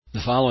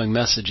The following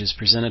message is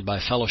presented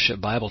by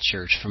Fellowship Bible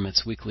Church from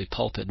its weekly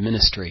pulpit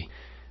ministry.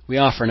 We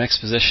offer an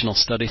expositional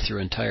study through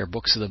entire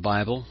books of the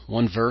Bible,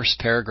 one verse,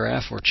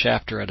 paragraph, or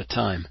chapter at a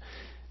time.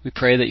 We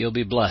pray that you'll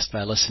be blessed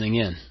by listening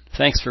in.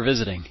 Thanks for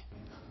visiting.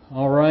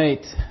 All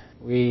right.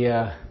 We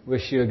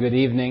wish you a good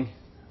evening.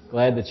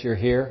 Glad that you're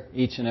here,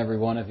 each and every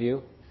one of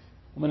you.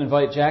 I'm going to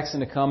invite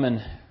Jackson to come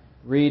and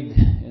read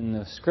in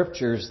the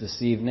Scriptures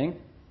this evening.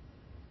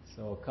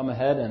 So come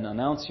ahead and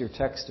announce your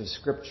text of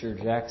Scripture,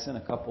 Jackson,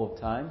 a couple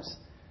of times,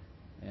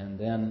 and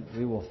then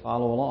we will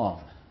follow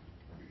along.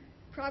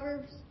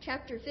 Proverbs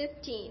chapter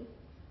 15.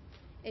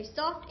 A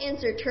soft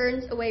answer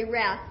turns away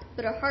wrath,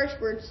 but a harsh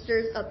word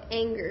stirs up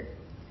anger.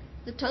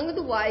 The tongue of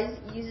the wise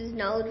uses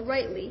knowledge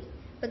rightly,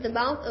 but the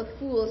mouth of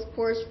fools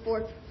pours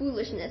forth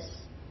foolishness.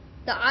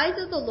 The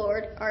eyes of the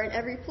Lord are in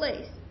every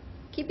place,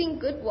 keeping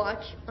good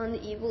watch on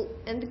the evil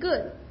and the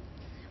good.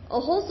 A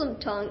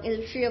wholesome tongue is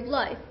a tree of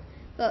life,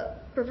 but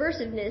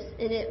perversiveness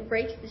in it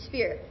breaks the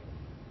spirit.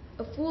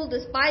 A fool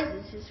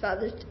despises his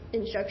father's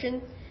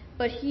instruction,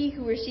 but he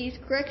who receives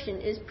correction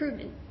is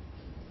prudent.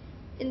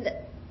 In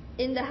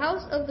the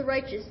house of the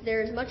righteous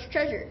there is much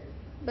treasure,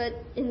 but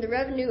in the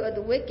revenue of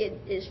the wicked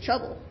is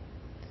trouble.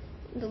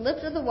 The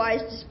lips of the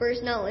wise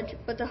disperse knowledge,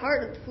 but the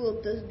heart of the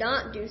fool does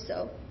not do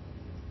so.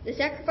 The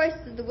sacrifice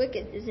of the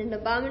wicked is an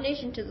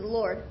abomination to the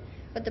Lord,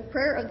 but the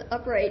prayer of the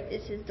upright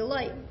is his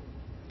delight.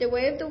 The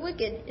way of the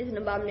wicked is an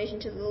abomination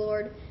to the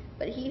Lord,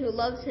 but he who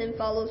loves him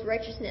follows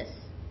righteousness.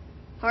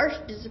 Harsh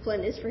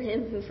discipline is for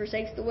him who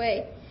forsakes the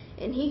way,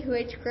 and he who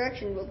hates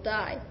correction will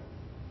die.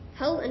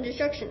 Hell and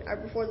destruction are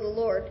before the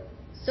Lord,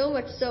 so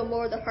much so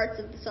more the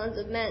hearts of the sons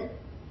of men.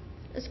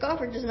 A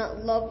scoffer does not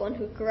love one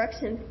who corrects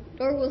him,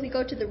 nor will he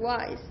go to the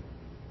wise.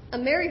 A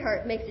merry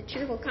heart makes a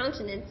cheerful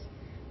countenance,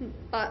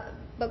 but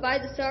by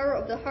the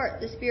sorrow of the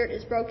heart the spirit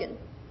is broken.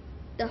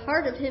 The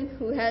heart of him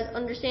who has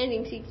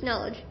understanding seeks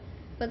knowledge,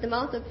 but the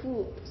mouth of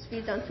fools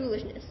feeds on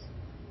foolishness.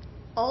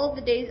 All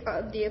the days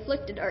of the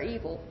afflicted are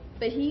evil,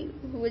 but he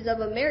who is of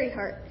a merry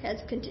heart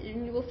has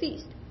continual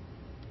feast.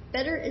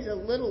 Better is a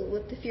little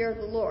with the fear of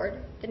the Lord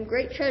than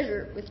great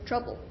treasure with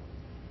trouble.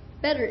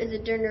 Better is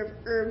a dinner of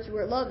herbs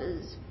where love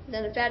is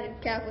than a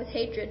fatted calf with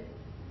hatred.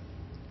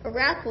 A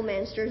wrathful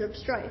man stirs up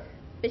strife,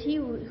 but he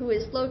who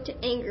is slow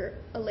to anger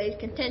allays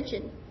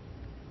contention.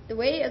 The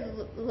way of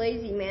the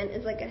lazy man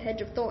is like a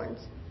hedge of thorns,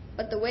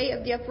 but the way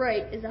of the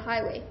upright is a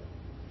highway.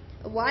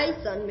 A wise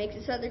son makes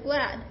his father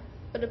glad,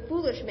 but a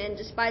foolish man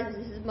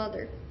despises his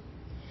mother.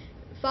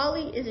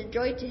 Folly is a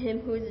joy to him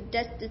who is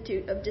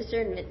destitute of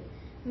discernment,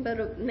 but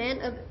a man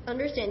of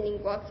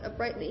understanding walks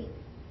uprightly.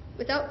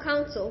 Without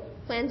counsel,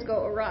 plans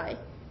go awry,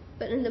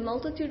 but in the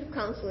multitude of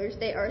counselors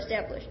they are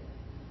established.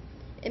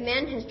 A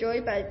man has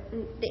joy by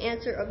the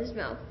answer of his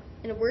mouth,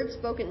 and a word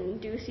spoken in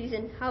due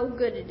season, how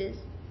good it is.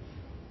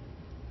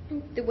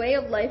 The way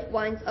of life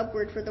winds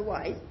upward for the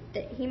wise,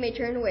 that he may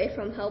turn away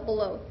from hell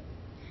below.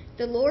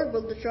 The Lord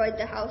will destroy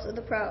the house of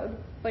the proud,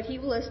 but he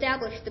will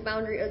establish the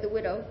boundary of the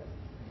widow.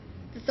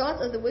 The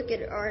thoughts of the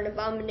wicked are an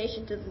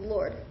abomination to the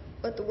Lord,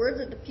 but the words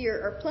of the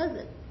pure are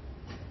pleasant.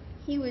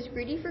 He who is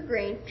greedy for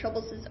grain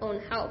troubles his own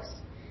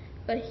house,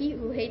 but he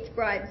who hates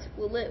bribes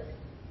will live.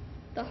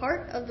 The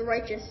heart of the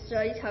righteous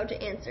studies how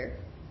to answer,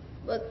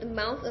 but the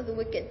mouth of the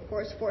wicked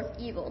pours forth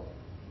evil.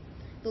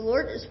 The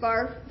Lord is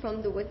far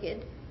from the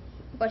wicked,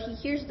 but he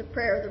hears the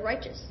prayer of the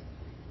righteous.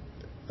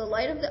 The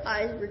light of the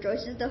eyes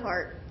rejoices the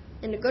heart,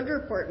 and a good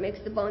report makes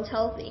the bones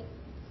healthy.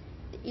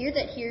 The ear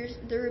that hears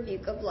the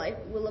rebuke of life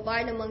will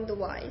abide among the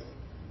wise.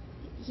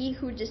 He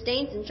who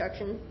disdains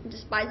instruction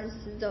despises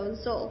his own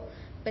soul,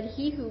 but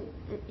he who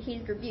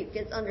heeds rebuke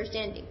gets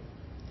understanding.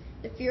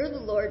 The fear of the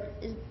Lord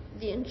is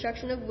the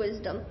instruction of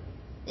wisdom,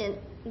 and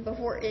the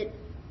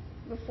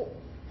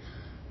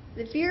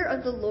fear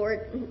of the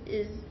Lord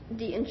is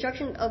the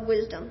instruction of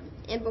wisdom,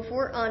 and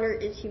before honor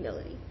is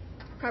humility.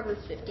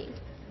 Proverbs 15.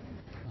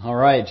 All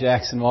right,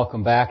 Jackson,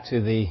 welcome back to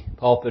the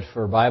pulpit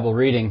for Bible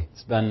reading.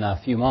 It's been a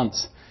few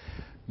months,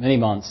 many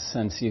months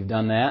since you've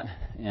done that,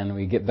 and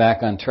we get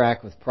back on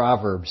track with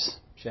Proverbs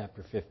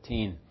chapter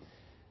 15.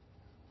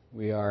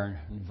 We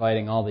are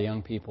inviting all the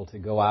young people to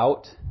go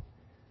out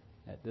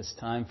at this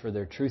time for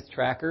their truth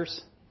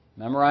trackers.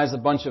 Memorize a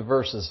bunch of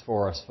verses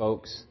for us,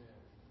 folks.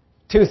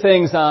 Two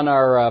things on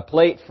our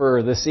plate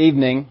for this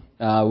evening.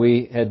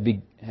 We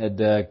had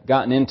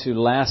gotten into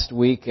last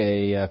week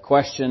a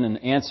question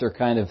and answer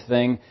kind of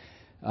thing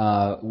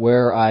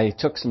where I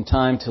took some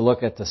time to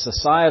look at the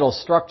societal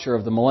structure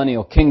of the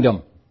millennial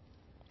kingdom.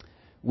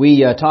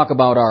 We talk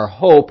about our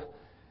hope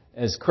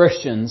as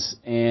Christians,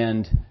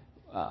 and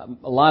a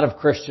lot of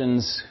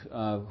Christians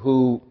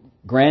who,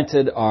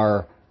 granted,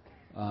 are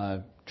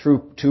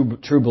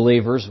true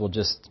believers, we'll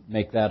just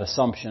make that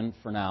assumption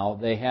for now,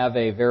 they have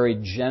a very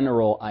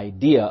general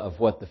idea of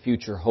what the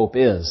future hope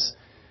is.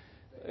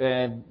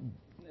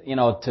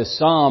 To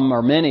some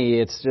or many,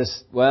 it's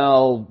just,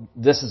 well,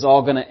 this is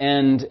all going to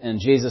end and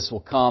Jesus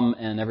will come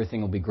and everything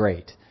will be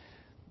great.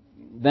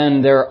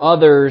 Then there are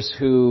others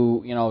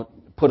who,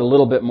 put a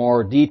little bit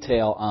more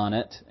detail on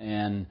it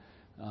and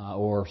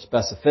or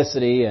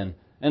specificity,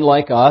 and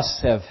like us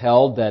have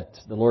held that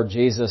the Lord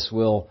Jesus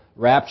will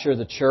rapture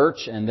the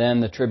church and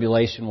then the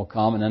tribulation will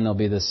come and then there'll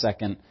be the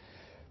second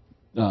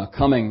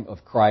coming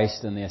of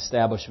Christ and the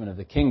establishment of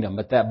the kingdom.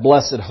 But that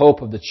blessed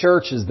hope of the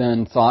church is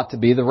then thought to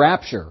be the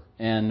rapture.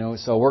 And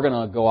so we're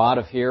going to go out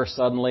of here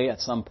suddenly at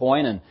some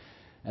point and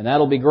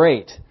that'll be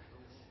great.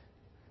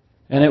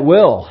 And it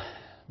will.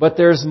 But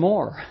there's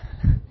more.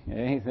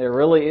 Okay? There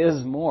really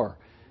is more.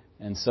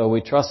 And so we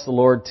trust the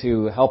Lord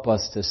to help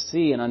us to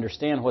see and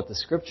understand what the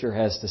Scripture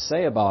has to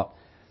say about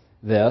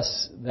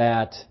this,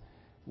 that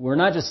we're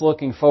not just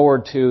looking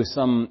forward to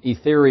some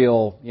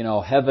ethereal,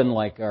 heaven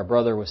like our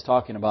brother was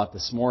talking about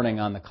this morning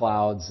on the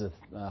clouds of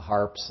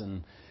harps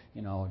and,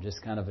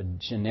 just kind of a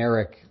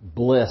generic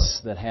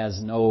bliss that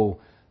has no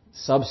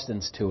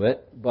substance to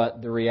it.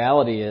 But the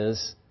reality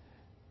is,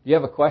 you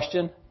have a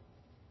question?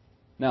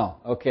 No.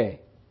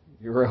 Okay.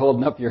 You were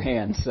holding up your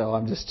hand, so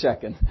I'm just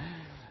checking.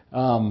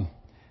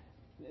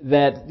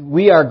 That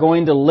we are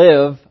going to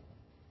live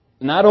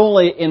not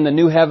only in the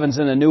new heavens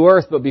and the new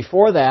earth, but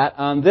before that,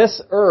 on this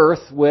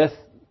earth with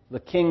the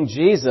King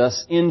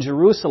Jesus in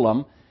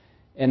Jerusalem,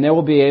 and there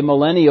will be a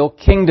millennial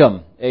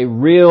kingdom, a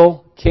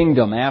real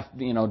kingdom,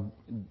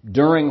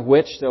 during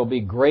which there will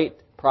be great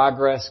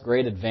progress,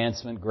 great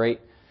advancement,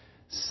 great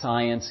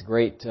science,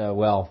 great,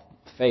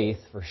 faith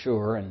for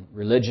sure, and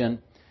religion.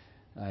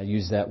 I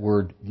use that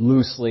word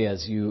loosely,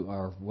 as you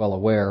are well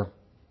aware.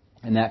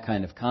 In that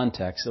kind of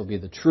context, it'll be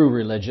the true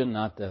religion,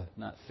 not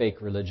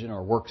fake religion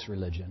or works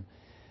religion.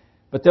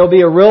 But there'll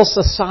be a real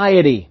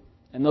society,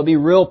 and there'll be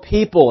real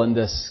people in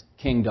this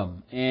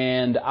kingdom.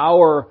 And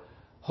our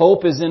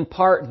hope is in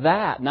part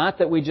that, not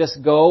that we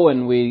just go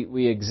and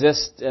we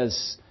exist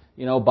as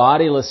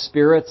bodiless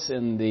spirits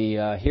in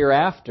the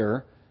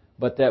hereafter,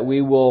 but that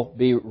we will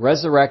be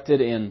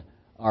resurrected in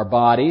our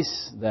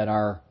bodies, that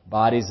our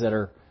bodies that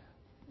are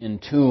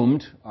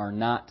entombed are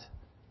not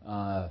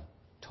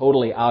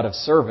totally out of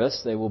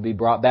service. They will be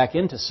brought back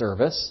into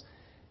service,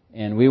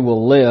 and we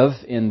will live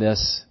in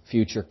this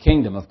future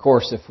kingdom. Of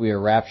course, if we are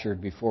raptured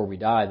before we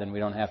die, then we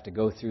don't have to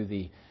go through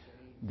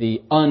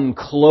the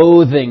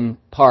unclothing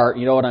part.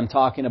 You know what I'm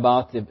talking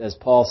about? As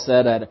Paul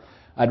said,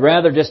 I'd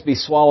rather just be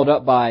swallowed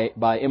up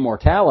by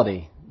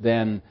immortality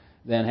than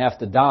have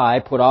to die,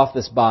 put off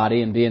this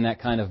body, and be in that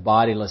kind of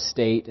bodiless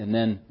state, and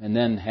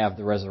then have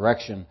the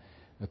resurrection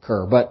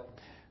occur. But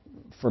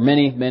for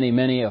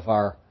many of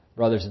our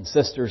brothers and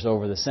sisters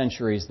over the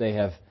centuries, they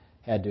have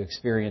had to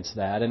experience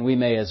that. And we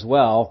may as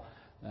well,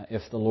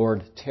 if the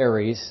Lord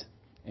tarries,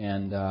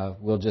 and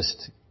we'll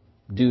just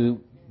do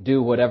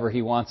whatever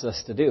He wants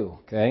us to do.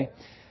 Okay?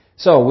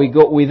 So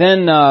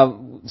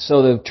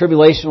so the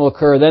tribulation will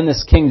occur, then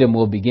this kingdom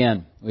will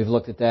begin. We've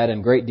looked at that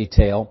in great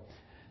detail.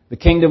 The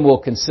kingdom will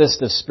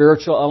consist of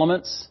spiritual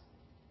elements,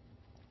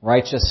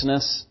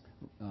 righteousness,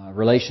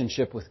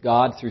 relationship with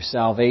God through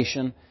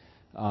salvation.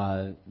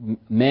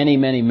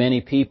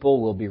 Many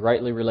people will be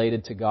rightly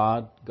related to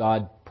God.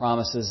 God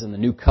promises in the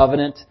new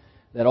covenant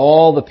that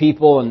all the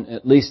people,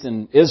 at least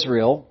in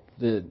Israel,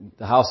 the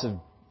house of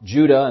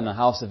Judah and the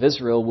house of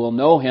Israel, will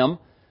know Him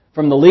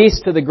from the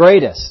least to the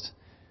greatest.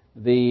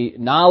 The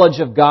knowledge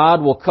of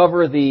God will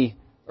cover the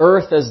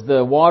earth as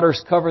the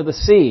waters cover the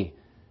sea.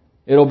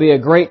 It'll be a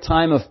great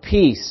time of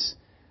peace.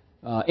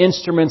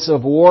 Instruments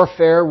of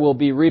warfare will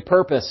be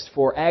repurposed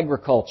for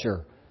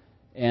agriculture.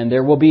 And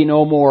there will be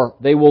no more.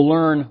 They will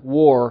learn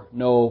war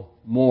no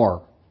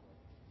more.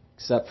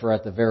 Except for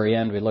at the very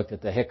end, we looked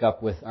at the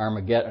hiccup with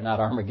Armageddon, not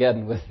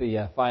Armageddon, with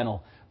the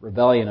final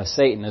rebellion of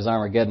Satan as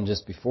Armageddon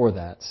just before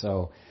that.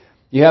 So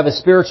you have the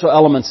spiritual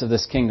elements of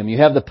this kingdom. You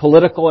have the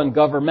political and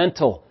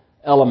governmental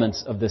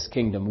elements of this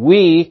kingdom.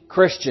 We,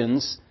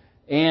 Christians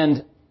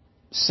and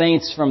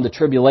saints from the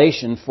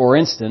tribulation, for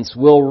instance,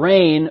 will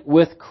reign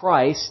with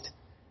Christ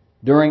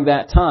during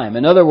that time.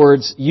 In other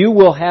words, you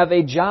will have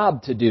a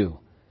job to do.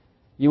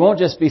 You won't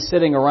just be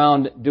sitting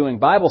around doing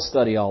Bible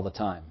study all the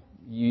time.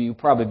 You'll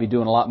probably be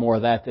doing a lot more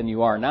of that than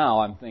you are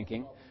now, I'm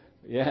thinking.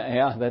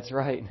 Yeah, that's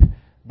right.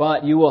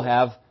 But you will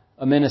have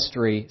a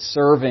ministry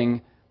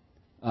serving,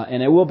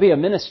 and it will be a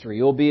ministry.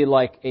 You'll be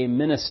like a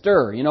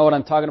minister. You know what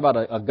I'm talking about?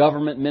 A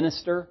government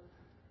minister?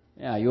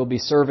 Yeah, you'll be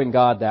serving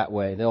God that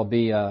way. There'll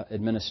be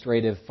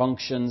administrative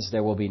functions.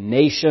 There will be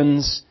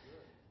nations.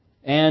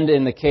 And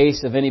in the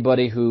case of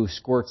anybody who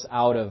squirts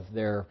out of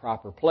their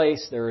proper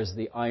place, there is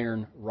the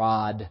iron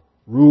rod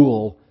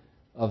rule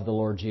of the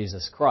Lord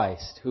Jesus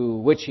Christ,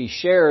 which He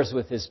shares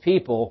with His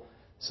people,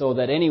 so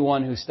that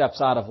anyone who steps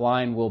out of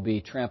line will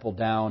be trampled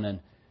down and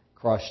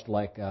crushed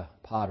like a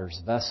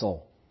potter's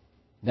vessel.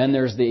 Then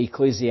there's the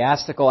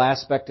ecclesiastical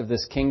aspect of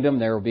this kingdom.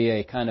 There will be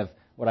a kind of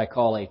what I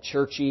call a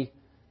churchy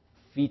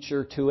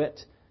feature to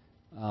it.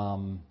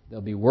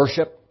 There'll be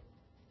worship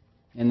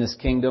in this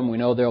kingdom. We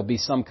know there will be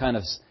some kind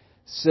of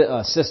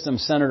system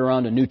centered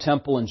around a new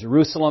temple in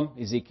Jerusalem,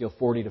 Ezekiel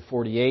 40 to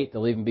 48.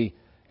 There'll even be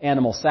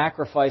animal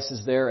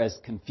sacrifices there, as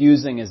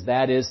confusing as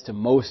that is to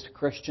most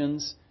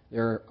Christians.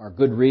 There are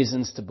good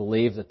reasons to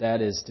believe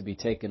that is to be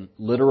taken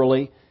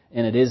literally,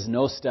 and it is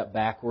no step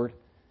backward.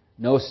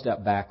 No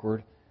step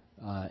backward.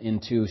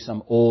 into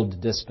some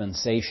old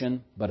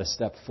dispensation, but a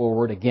step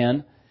forward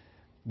again.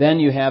 Then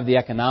you have the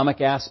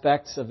economic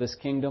aspects of this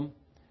kingdom.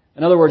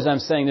 In other words, I'm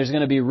saying there's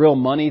going to be real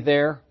money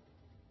there.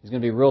 There's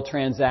going to be real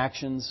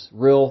transactions,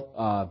 real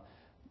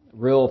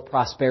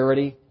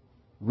prosperity,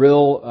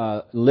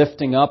 real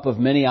lifting up of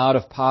many out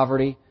of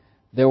poverty.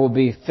 There will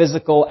be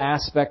physical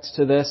aspects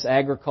to this,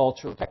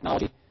 agriculture,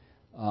 technology.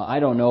 I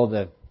don't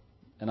know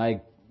and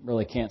I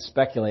really can't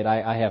speculate.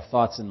 I have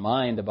thoughts in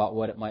mind about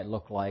what it might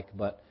look like,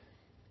 but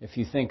if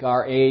you think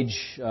our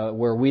age,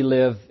 where we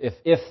live,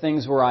 if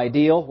things were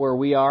ideal, where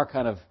we are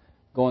kind of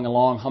going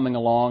along, humming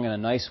along in a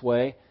nice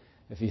way,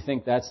 if you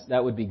think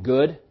that would be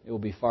good, it will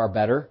be far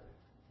better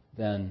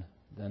than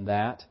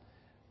that.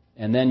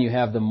 And then you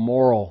have the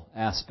moral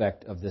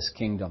aspect of this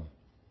kingdom.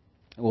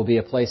 It will be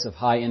a place of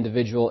high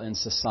individual and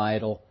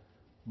societal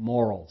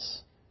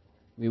morals.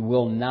 We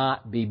will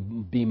not be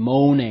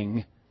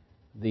bemoaning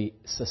the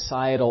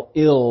societal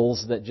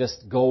ills that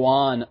just go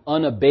on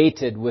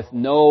unabated with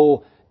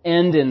no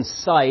end in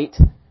sight,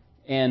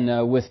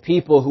 and with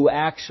people who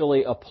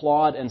actually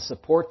applaud and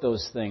support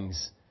those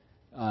things.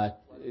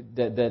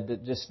 That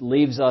just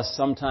leaves us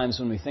sometimes,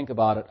 when we think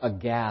about it,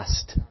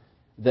 aghast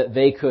that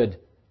they could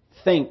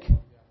think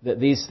that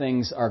these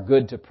things are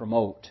good to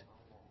promote.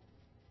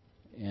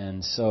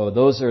 And so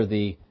those are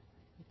the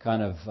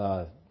kind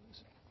of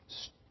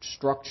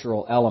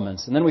structural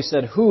elements. And then we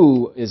said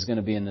who is going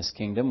to be in this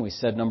kingdom. We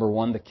said, number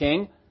one, the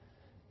king.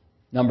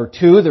 Number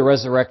two, the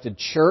resurrected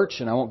church.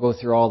 And I won't go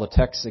through all the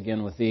texts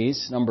again with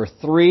these. Number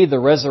three, the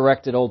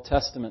resurrected Old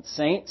Testament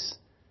saints.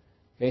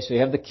 Okay, so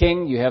you have the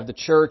king, you have the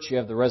church, you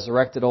have the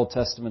resurrected Old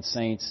Testament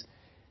saints.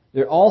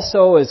 There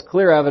also is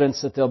clear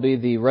evidence that there'll be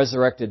the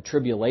resurrected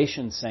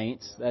tribulation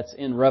saints. That's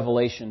in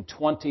Revelation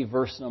 20,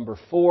 verse number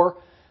 4.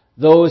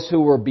 Those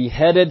who were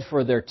beheaded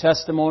for their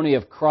testimony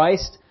of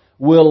Christ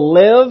will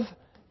live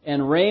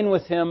and reign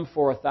with Him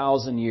for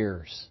 1,000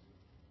 years.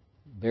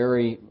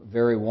 Very,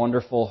 very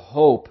wonderful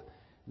hope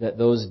that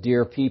those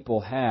dear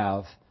people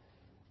have.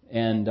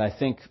 And I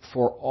think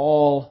for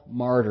all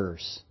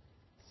martyrs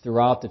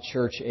throughout the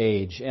church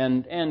age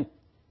and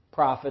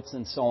prophets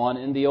and so on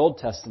in the Old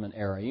Testament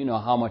era, you know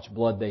how much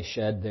blood they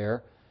shed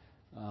there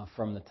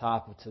from the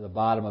top to the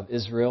bottom of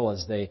Israel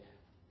as they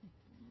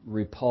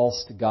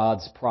repulsed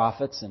God's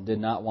prophets and did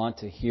not want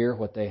to hear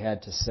what they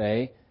had to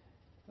say.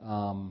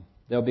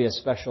 There'll be a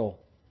special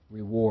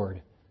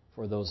reward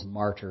for those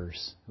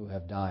martyrs who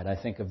have died. I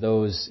think of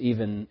those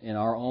even in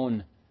our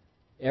own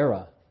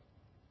era.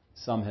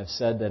 Some have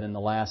said that in the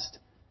last,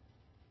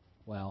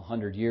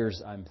 100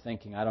 years, I'm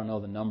thinking, I don't know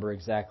the number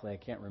exactly, I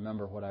can't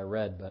remember what I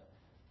read, but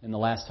in the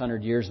last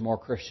 100 years, more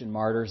Christian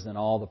martyrs than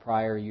all the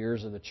prior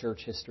years of the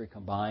church history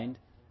combined.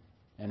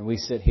 And we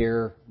sit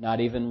here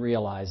not even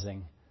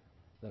realizing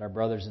that our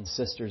brothers and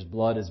sisters'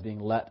 blood is being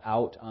let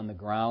out on the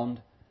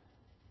ground.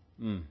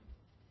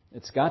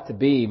 It's got to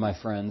be, my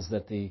friends,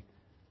 that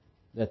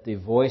the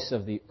voice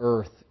of the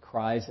earth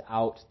cries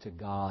out to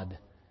God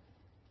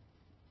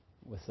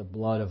with the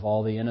blood of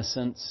all the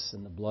innocents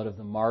and the blood of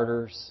the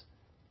martyrs,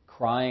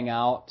 crying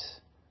out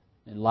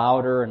in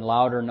louder and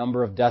louder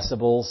number of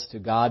decibels to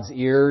God's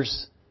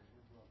ears.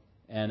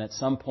 And at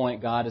some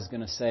point, God is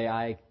going to say,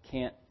 I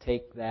can't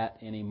take that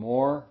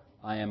anymore.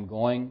 I am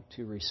going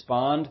to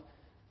respond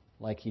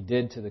like He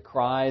did to the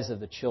cries of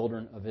the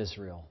children of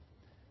Israel.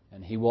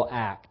 And He will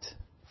act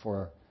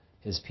for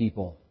His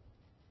people.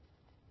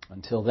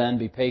 Until then,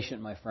 be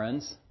patient, my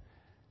friends.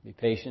 Be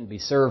patient, be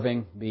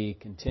serving, be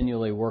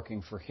continually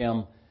working for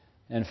Him,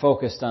 and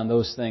focused on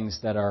those things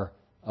that are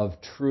of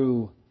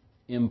true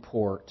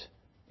import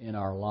in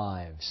our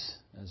lives,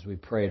 as we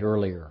prayed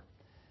earlier.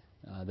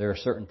 There are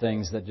certain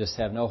things that just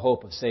have no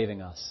hope of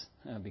saving us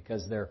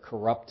because they're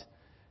corrupt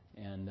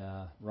and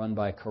run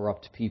by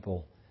corrupt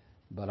people.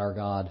 But our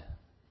God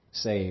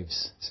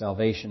saves.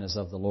 Salvation is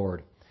of the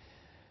Lord.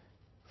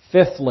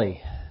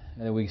 Fifthly,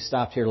 we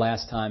stopped here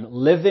last time,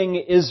 living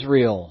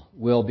Israel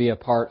will be a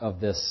part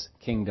of this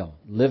kingdom.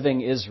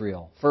 Living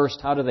Israel.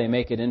 First, how do they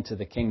make it into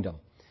the kingdom?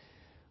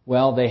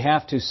 Well, they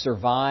have to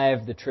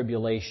survive the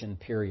tribulation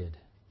period.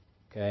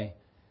 Okay?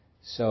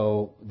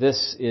 So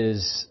this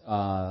is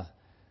not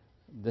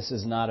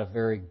a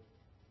very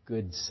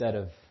good set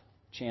of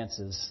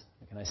chances.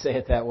 Can I say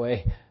it that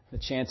way? The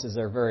chances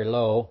are very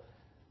low.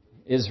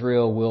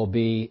 Israel will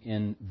be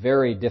in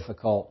very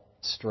difficult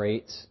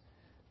straits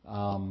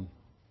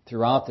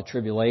throughout the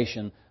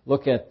tribulation.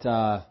 Look at,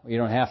 you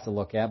don't have to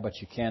look at,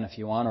 but you can if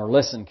you want, or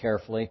listen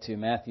carefully to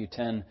Matthew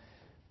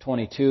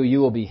 10:22. You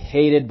will be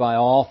hated by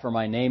all for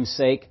my name's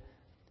sake,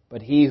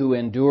 but he who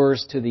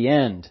endures to the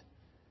end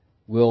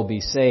will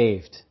be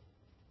saved.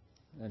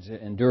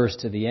 Endures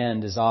to the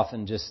end is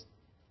often just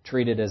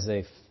treated as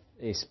a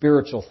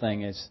spiritual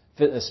thing, as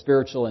a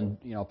spiritual and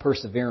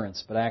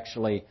perseverance, but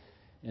actually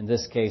in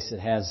this case it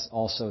has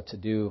also to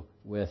do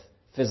with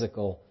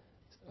physical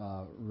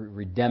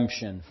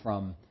redemption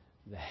from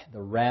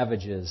the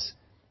ravages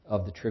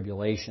of the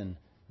tribulation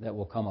that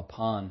will come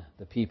upon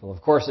the people.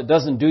 Of course, it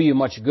doesn't do you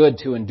much good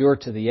to endure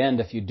to the end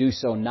if you do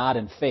so not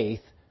in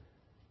faith,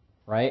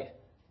 right?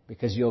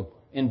 Because you'll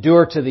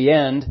endure to the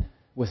end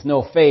with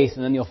no faith,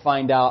 and then you'll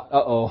find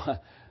out,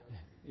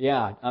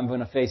 yeah, I'm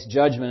going to face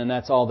judgment, and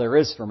that's all there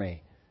is for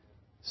me.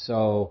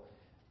 So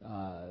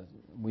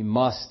we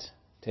must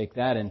take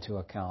that into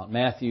account.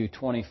 Matthew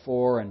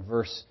 24 and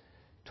verse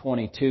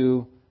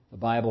 22, the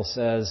Bible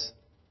says,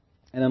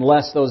 "And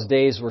unless those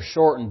days were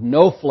shortened,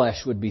 no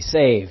flesh would be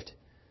saved."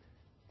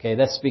 Okay,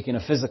 that's speaking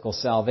of physical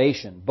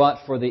salvation. "But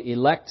for the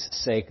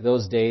elect's sake,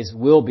 those days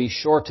will be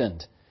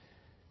shortened."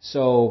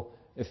 So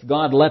if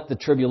God let the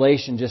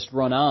tribulation just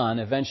run on,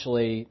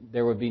 eventually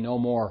there would be no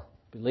more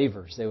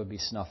believers. They would be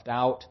snuffed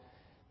out.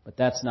 But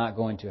that's not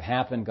going to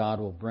happen. God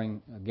will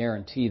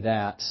guarantee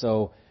that.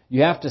 So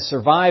you have to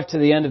survive to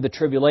the end of the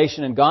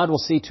tribulation, and God will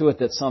see to it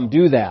that some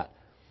do that.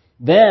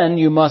 Then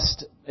you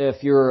must,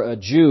 if you're a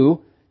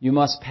Jew, you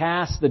must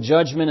pass the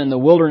judgment in the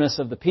wilderness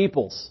of the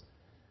peoples.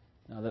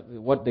 Now,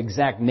 what the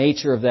exact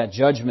nature of that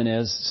judgment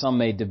is, some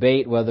may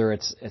debate whether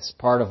it's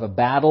part of a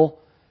battle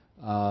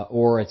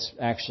or it's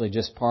actually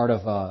just part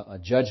of a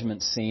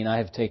judgment scene. I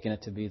have taken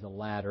it to be the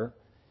latter.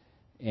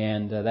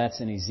 And that's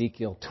in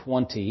Ezekiel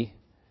 20.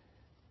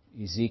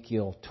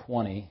 Ezekiel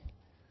 20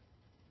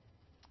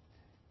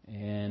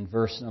 and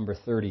verse number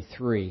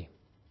 33.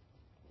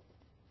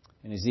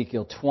 In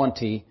Ezekiel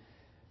 20,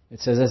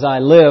 it says, "As I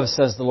live,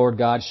 says the Lord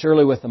God,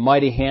 surely with a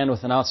mighty hand,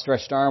 with an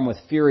outstretched arm,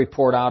 with fury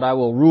poured out, I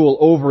will rule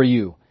over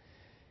you.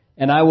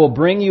 And I will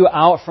bring you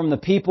out from the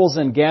peoples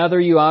and gather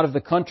you out of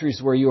the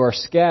countries where you are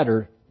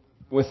scattered,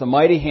 with a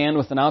mighty hand,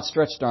 with an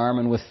outstretched arm,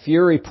 and with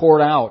fury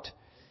poured out.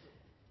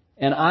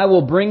 And I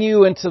will bring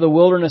you into the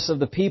wilderness of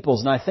the peoples."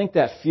 And I think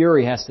that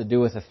fury has to do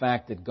with the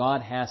fact that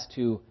God has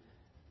to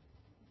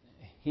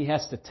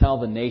tell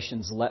the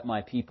nations, "Let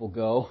my people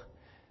go."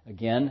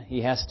 Again,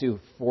 He has to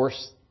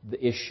force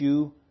the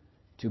issue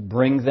to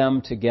bring them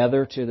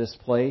together to this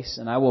place.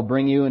 "And I will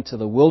bring you into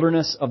the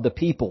wilderness of the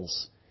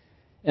peoples.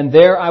 And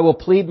there I will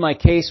plead my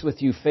case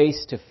with you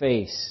face to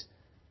face."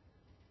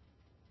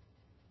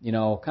 You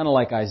know, kind of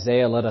like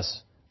Isaiah, let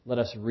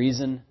us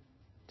reason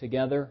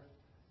together.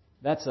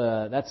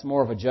 That's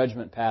more of a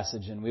judgment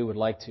passage than we would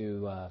like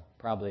to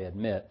probably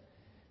admit.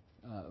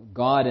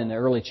 God in the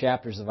early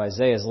chapters of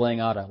Isaiah is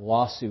laying out a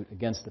lawsuit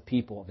against the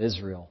people of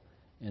Israel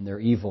and their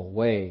evil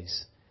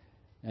ways.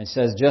 And it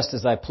says, "Just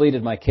as I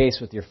pleaded my case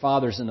with your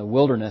fathers in the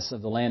wilderness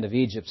of the land of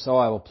Egypt, so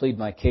I will plead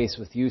my case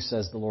with you,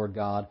 says the Lord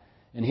God.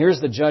 And here's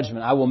the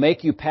judgment. I will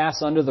make you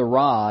pass under the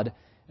rod,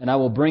 and I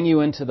will bring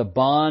you into the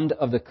bond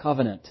of the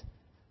covenant."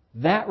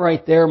 That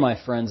right there, my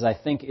friends, I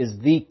think is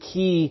the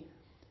key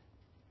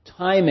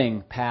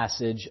timing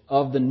passage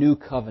of the new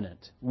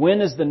covenant. When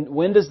does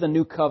the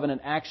new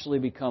covenant actually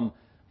become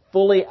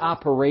fully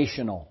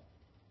operational?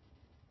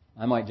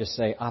 I might just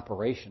say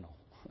operational.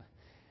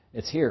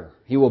 It's here.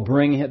 He will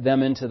bring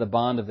them into the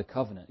bond of the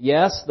covenant.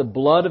 Yes, the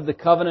blood of the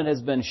covenant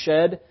has been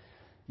shed.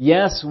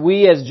 Yes,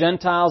 we as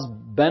Gentiles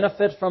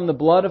benefit from the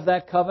blood of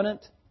that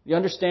covenant. You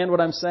understand what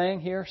I'm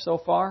saying here so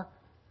far?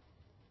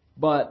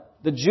 But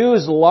the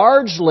Jews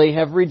largely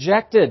have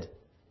rejected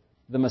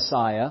the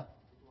Messiah.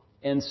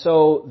 And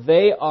so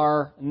they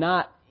are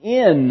not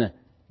in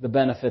the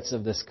benefits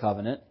of this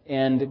covenant.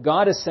 And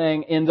God is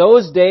saying, in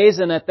those days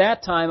and at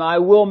that time, I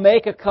will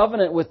make a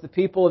covenant with the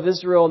people of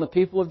Israel and the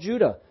people of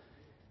Judah.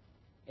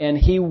 And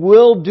He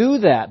will do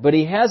that, but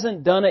He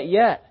hasn't done it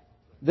yet.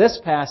 This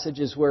passage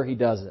is where He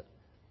does it.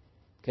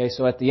 Okay,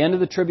 so at the end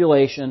of the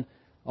tribulation,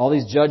 all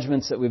these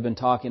judgments that we've been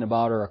talking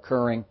about are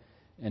occurring,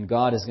 and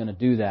God is going to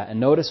do that. And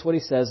notice what He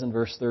says in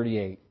verse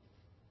 38.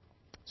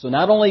 So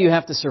not only you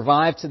have to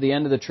survive to the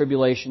end of the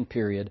tribulation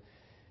period,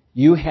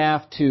 you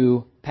have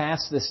to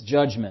pass this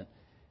judgment.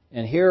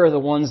 And here are the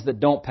ones that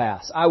don't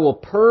pass. "I will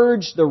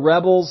purge the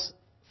rebels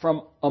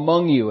from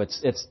among you."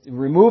 It's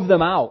remove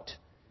them out.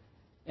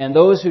 "And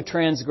those who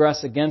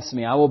transgress against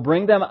me, I will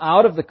bring them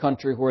out of the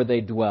country where they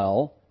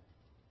dwell,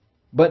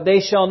 but they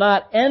shall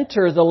not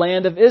enter the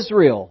land of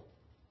Israel."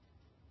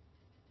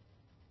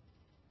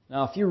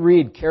 Now, if you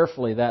read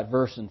carefully that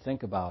verse and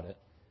think about it,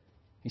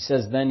 He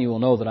says, "Then you will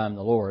know that I'm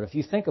the Lord." If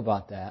you think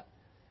about that,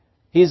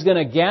 He's going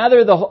to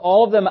gather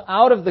all of them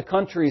out of the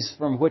countries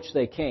from which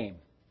they came.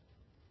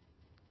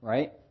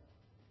 Right?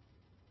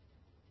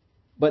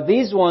 But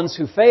these ones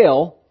who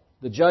fail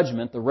the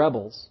judgment, the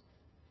rebels,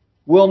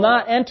 will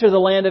not enter the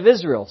land of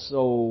Israel.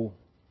 So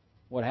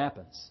what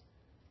happens?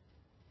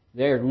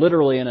 They're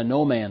literally in a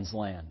no man's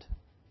land.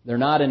 They're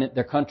not in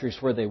their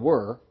countries where they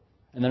were,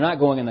 and they're not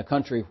going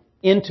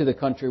into the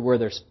country where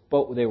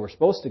they were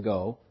supposed to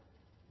go.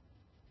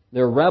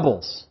 They're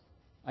rebels.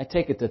 I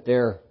take it that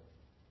they're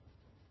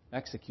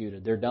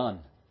executed. They're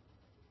done.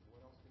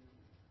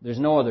 There's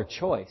no other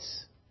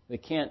choice. They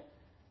can't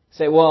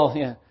say, "Well,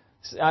 yeah,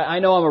 I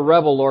know I'm a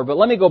rebel, Lord, but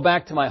let me go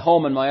back to my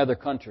home in my other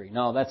country."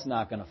 No, that's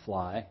not going to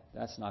fly.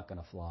 That's not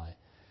going to fly.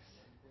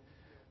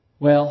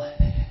 Well,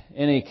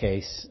 in any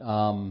case,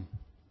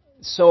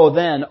 so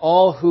then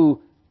all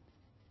who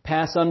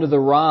pass under the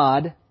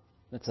rod,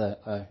 that's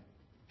a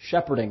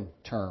shepherding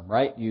term,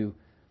 right? You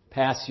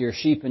pass your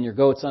sheep and your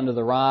goats under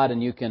the rod,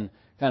 and you can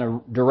kind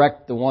of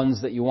direct the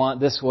ones that you want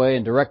this way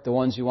and direct the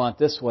ones you want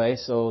this way,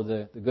 so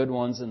the good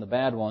ones and the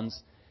bad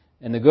ones.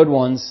 And the good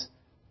ones,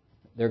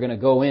 they're going to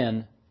go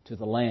in to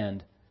the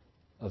land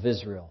of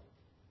Israel.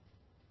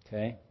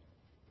 Okay?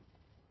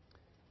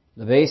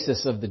 The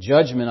basis of the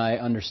judgment, I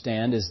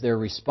understand, is their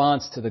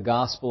response to the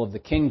gospel of the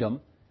kingdom,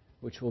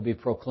 which will be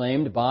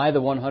proclaimed by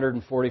the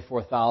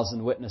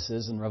 144,000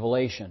 witnesses in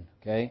Revelation.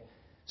 Okay?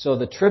 So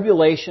the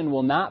tribulation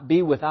will not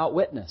be without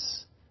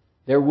witness.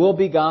 There will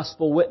be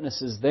gospel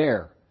witnesses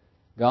there.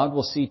 God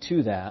will see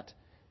to that,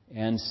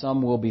 and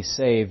some will be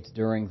saved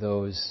during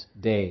those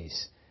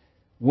days.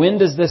 When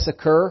does this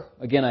occur?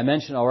 Again, I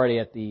mentioned already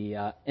at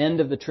the end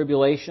of the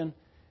tribulation.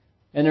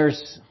 And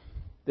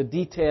the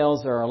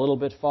details are a little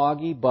bit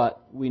foggy,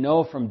 but we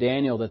know from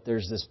Daniel that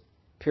there's this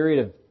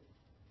period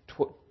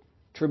of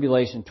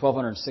tribulation,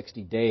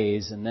 1,260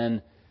 days, and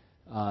then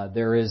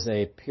there is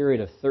a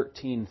period of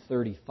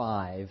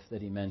 1335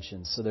 that he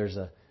mentions. So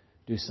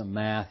do some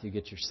math, you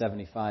get your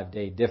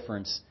 75-day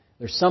difference.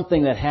 There's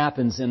something that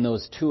happens in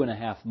those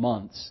 2.5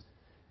 months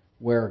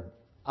where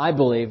I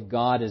believe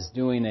God is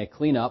doing a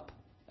cleanup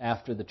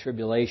after the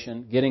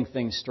tribulation, getting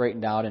things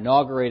straightened out,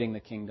 inaugurating the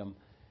kingdom,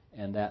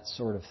 and that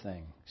sort of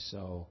thing.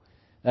 So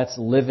that's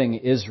living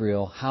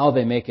Israel, how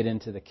they make it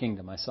into the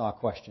kingdom. I saw a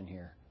question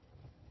here.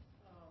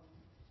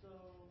 So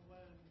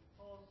when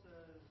Paul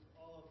says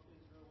all of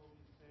Israel will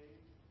be saved,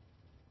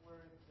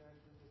 where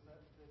exactly does that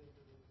fit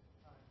into this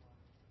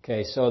timeline?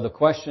 Okay, so the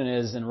question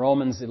is in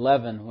Romans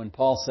 11, when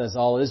Paul says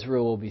all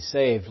Israel will be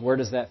saved, where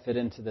does that fit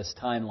into this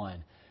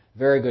timeline?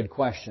 Very good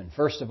question.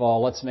 First of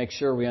all, let's make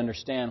sure we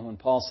understand when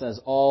Paul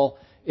says all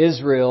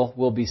Israel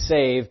will be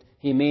saved,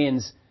 he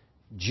means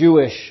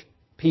Jewish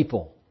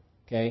people.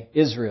 Okay,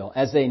 Israel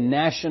as a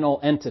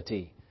national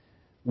entity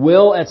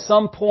will at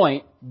some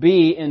point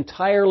be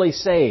entirely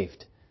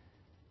saved.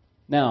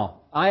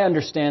 Now, I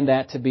understand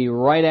that to be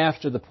right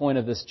after the point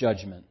of this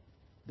judgment.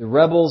 The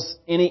rebels,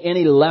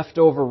 any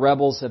leftover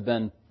rebels have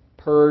been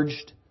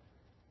purged,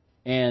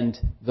 and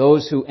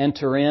those who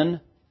enter in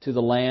to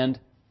the land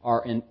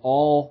are in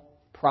all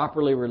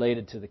properly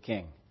related to the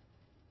king.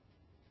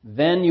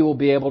 Then you will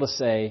be able to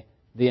say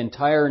the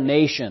entire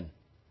nation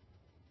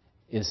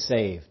is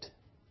saved.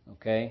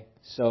 Okay?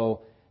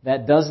 So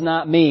that does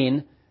not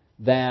mean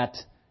that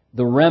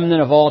the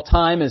remnant of all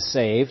time is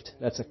saved.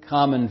 That's a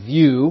common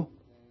view,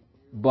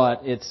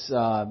 but it's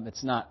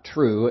not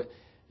true.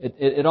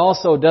 It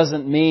also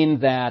doesn't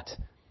mean that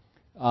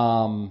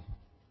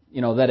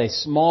that a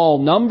small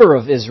number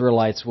of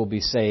Israelites will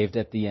be saved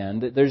at the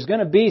end. There's going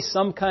to be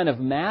some kind of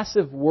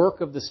massive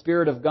work of the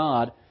Spirit of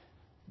God.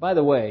 By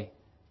the way,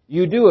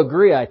 you do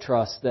agree, I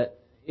trust, that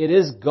it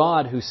is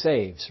God who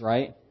saves,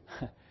 right?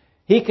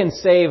 He can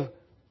save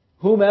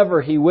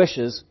whomever He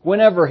wishes,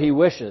 whenever He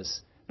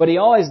wishes. But He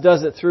always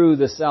does it through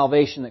the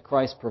salvation that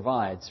Christ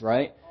provides,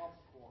 right?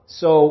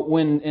 So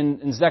when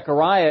in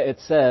Zechariah it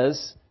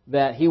says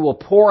that He will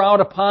pour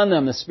out upon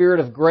them the Spirit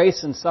of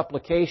grace and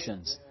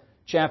supplications.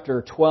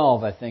 Chapter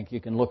 12, I think, you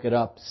can look it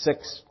up,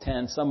 6,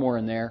 10, somewhere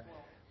in there.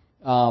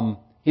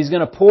 He's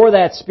going to pour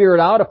that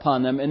Spirit out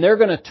upon them, and they're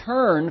going to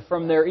turn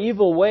from their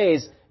evil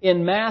ways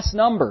in mass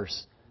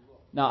numbers.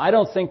 Now, I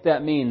don't think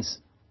that means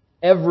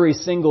every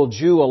single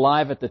Jew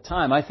alive at the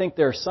time. I think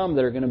there are some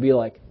that are going to be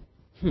like,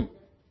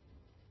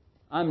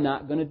 I'm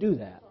not going to do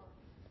that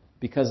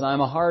because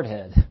I'm a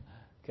hardhead.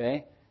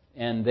 Okay?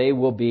 And they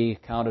will be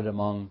counted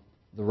among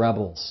the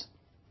rebels.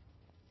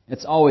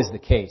 It's always the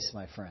case,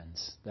 my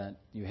friends, that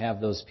you have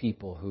those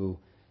people who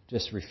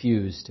just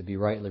refuse to be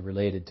rightly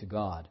related to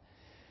God.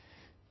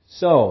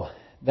 So,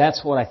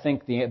 that's what I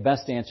think the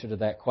best answer to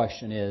that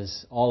question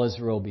is. All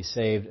Israel will be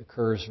saved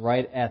occurs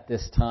right at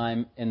this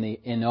time in the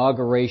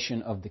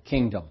inauguration of the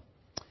kingdom.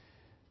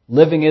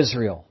 Living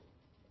Israel.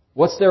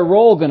 What's their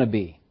role going to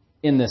be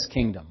in this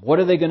kingdom? What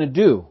are they going to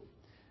do?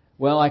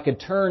 Well, I could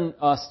turn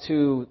us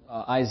to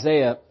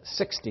Isaiah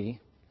 60.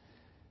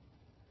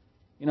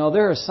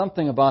 There is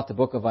something about the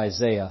book of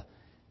Isaiah,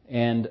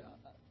 and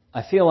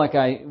I feel like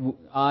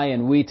I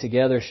and we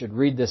together should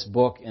read this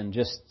book and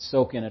just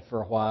soak in it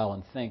for a while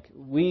and think.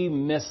 We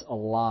miss a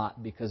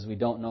lot because we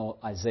don't know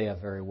Isaiah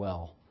very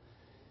well.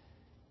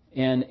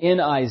 And in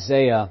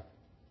Isaiah,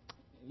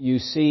 you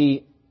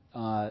see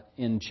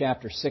in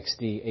chapter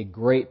 60 a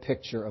great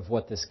picture of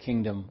what this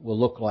kingdom will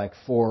look like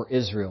for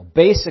Israel.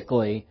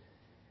 Basically,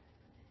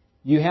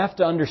 you have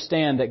to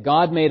understand that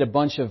God made a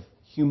bunch of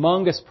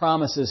humongous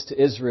promises to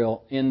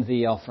Israel in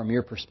the, from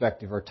your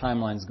perspective, our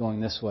timeline's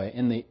going this way,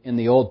 in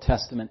the Old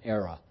Testament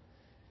era.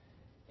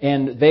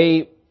 And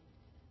they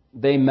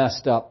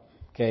messed up,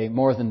 okay,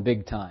 more than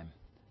big time.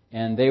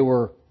 And they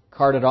were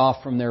carted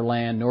off from their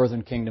land,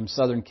 northern kingdom,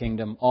 southern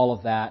kingdom, all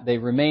of that. They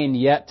remain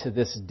yet to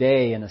this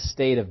day in a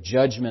state of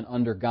judgment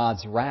under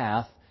God's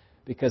wrath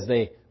because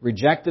they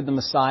rejected the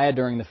Messiah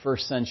during the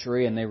first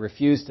century and they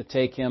refused to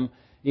take Him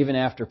even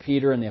after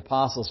Peter and the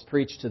apostles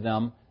preached to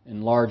them,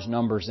 in large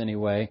numbers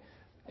anyway.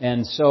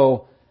 And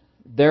so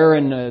they're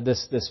in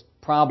this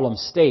problem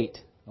state,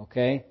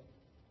 okay?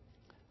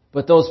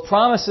 But those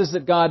promises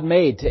that God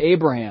made to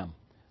Abraham,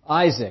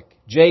 Isaac,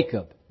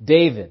 Jacob,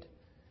 David,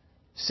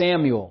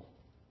 Samuel,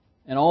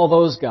 and all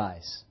those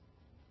guys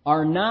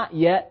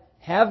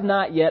have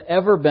not yet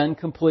ever been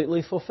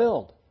completely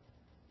fulfilled.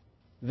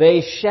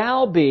 They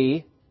shall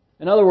be,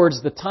 in other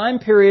words, the time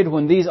period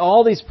when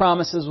all these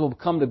promises will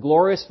come to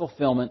glorious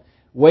fulfillment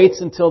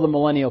waits until the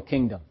millennial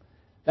kingdom.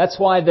 That's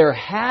why there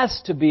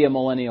has to be a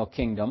millennial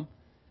kingdom,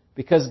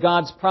 because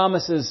God's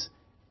promises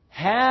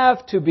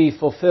have to be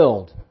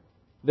fulfilled.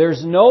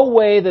 There's no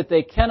way that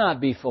they cannot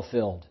be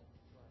fulfilled.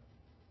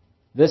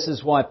 This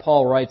is why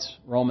Paul writes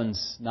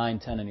Romans 9,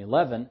 10, and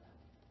 11,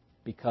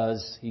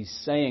 because he's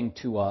saying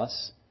to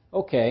us,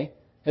 okay,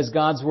 has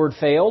God's word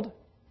failed?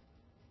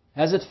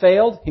 Has it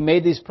failed? He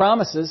made these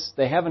promises.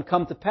 They haven't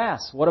come to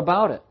pass. What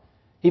about it?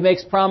 He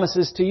makes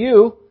promises to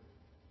you.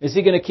 Is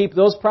He going to keep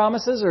those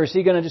promises, or is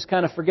He going to just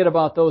kind of forget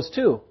about those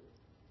too?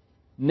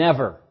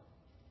 Never.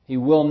 He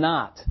will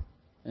not.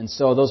 And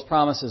so those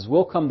promises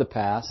will come to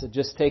pass. It's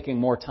just taking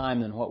more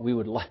time than what we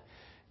would like.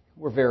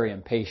 We're very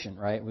impatient,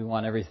 right? We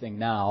want everything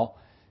now.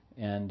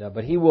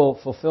 But He will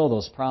fulfill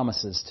those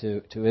promises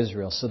to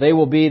Israel. So they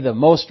will be the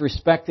most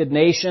respected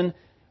nation.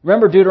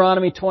 Remember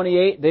Deuteronomy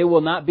 28? They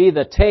will not be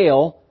the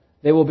tail.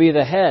 They will be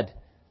the head.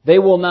 They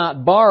will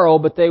not borrow,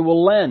 but they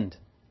will lend.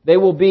 They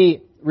will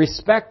be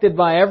respected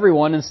by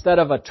everyone instead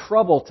of a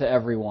trouble to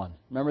everyone.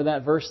 Remember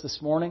that verse this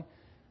morning?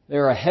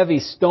 They're a heavy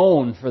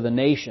stone for the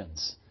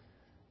nations.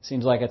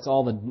 Seems like it's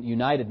all the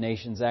United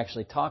Nations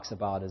actually talks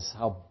about is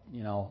how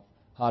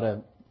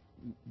to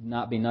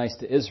not be nice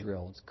to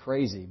Israel. It's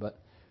crazy, but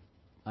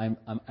I'm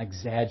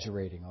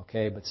exaggerating,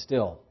 okay? But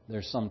still,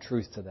 there's some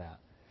truth to that.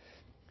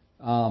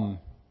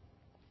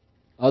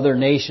 Other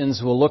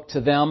nations will look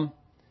to them.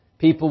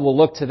 People will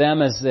look to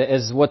them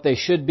as what they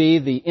should be,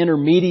 the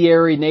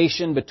intermediary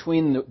nation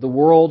between the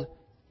world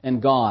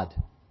and God.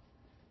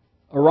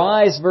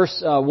 Arise,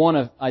 verse 1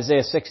 of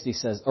Isaiah 60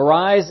 says,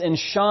 Arise and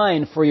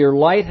shine, for your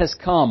light has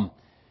come,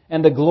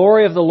 and the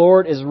glory of the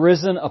Lord is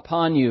risen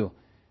upon you.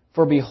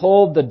 For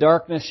behold, the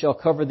darkness shall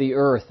cover the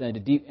earth,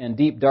 and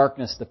deep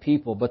darkness the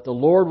people. But the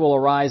Lord will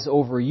arise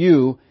over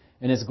you,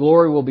 and His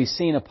glory will be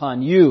seen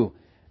upon you.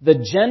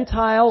 The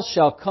Gentiles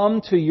shall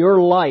come to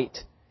your light,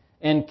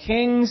 and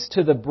kings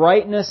to the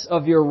brightness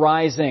of your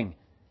rising.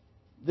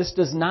 This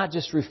does not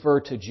just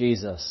refer to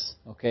Jesus.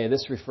 Okay,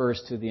 this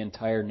refers to the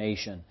entire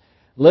nation.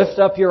 Lift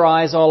up your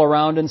eyes all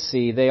around and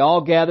see. They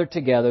all gather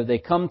together. They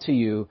come to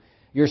you.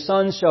 Your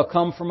sons shall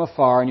come from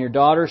afar, and your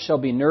daughters shall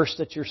be nursed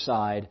at your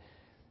side.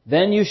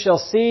 Then you shall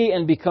see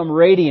and become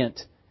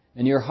radiant,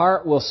 and your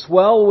heart will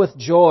swell with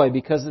joy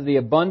because of the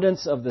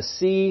abundance of the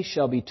sea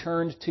shall be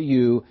turned to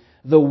you.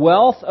 The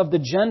wealth of the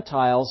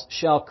Gentiles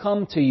shall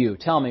come to you.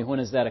 Tell me, when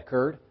has that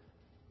occurred?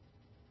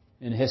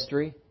 In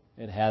history?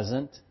 It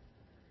hasn't,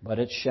 but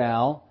it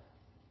shall.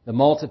 The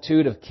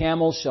multitude of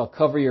camels shall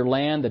cover your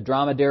land, the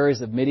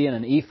dromedaries of Midian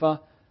and Ephah.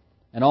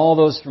 And all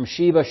those from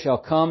Sheba shall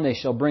come. They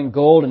shall bring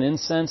gold and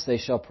incense. They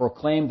shall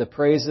proclaim the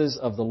praises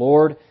of the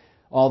Lord.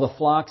 All the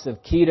flocks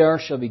of Kedar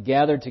shall be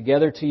gathered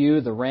together to you.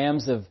 The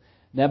rams of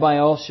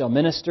Nebaioth shall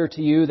minister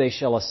to you. They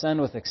shall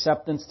ascend with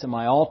acceptance to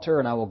my altar,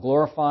 and I will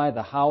glorify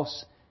the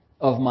house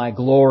of my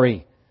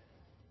glory.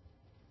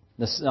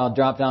 I'll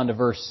drop down to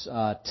verse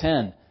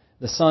 10.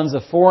 The sons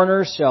of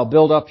foreigners shall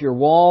build up your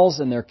walls,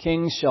 and their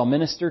kings shall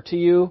minister to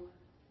you.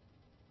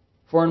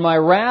 For in my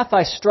wrath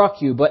I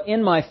struck you, but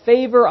in my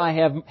favor I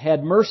have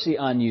had mercy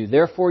on you.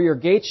 Therefore your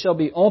gates shall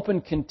be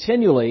open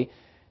continually.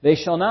 They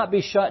shall not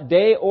be shut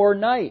day or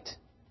night,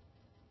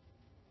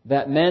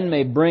 that men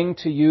may bring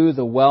to you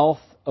the wealth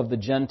of the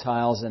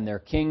Gentiles and their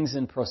kings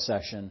in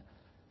procession.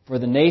 For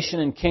the nation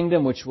and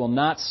kingdom which will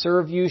not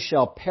serve you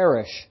shall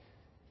perish,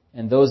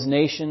 and those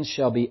nations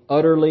shall be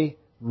utterly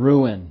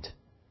ruined.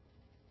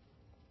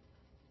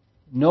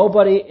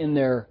 Nobody in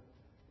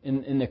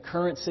the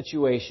current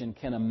situation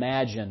can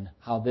imagine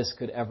how this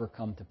could ever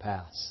come to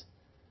pass.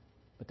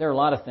 But there are a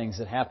lot of things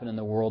that happen in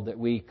the world that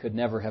we could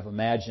never have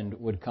imagined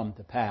would come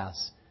to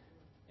pass.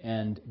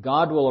 And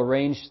God will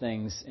arrange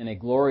things in a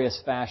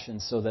glorious fashion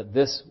so that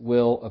this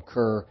will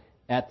occur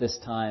at this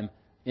time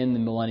in the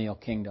millennial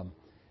kingdom.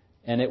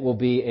 And it will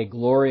be a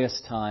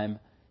glorious time.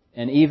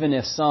 And even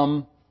if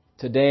some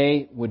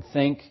today would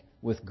think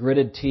with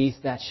gritted teeth,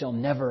 that shall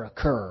never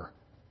occur,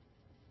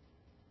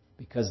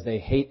 because they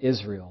hate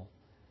Israel,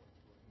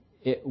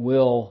 it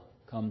will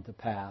come to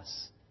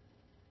pass.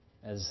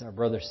 As our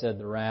brother said,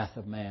 the wrath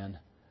of man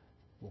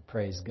will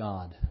praise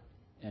God.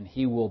 And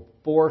He will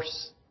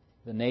force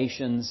the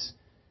nations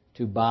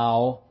to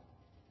bow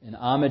in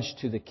homage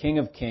to the King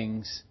of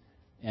Kings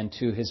and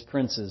to His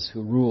princes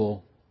who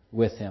rule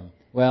with Him.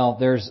 Well,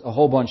 there's a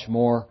whole bunch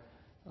more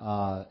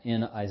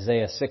in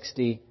Isaiah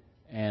 60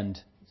 and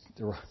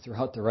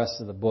throughout the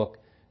rest of the book.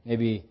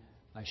 Maybe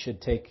I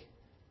should take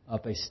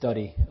up a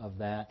study of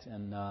that.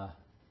 And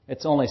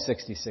it's only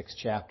 66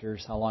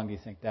 chapters. How long do you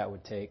think that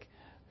would take?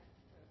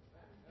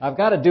 I've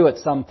got to do it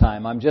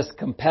sometime. I'm just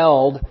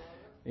compelled.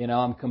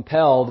 I'm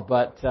compelled,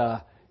 but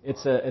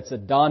it's a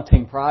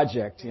daunting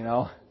project,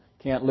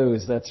 Can't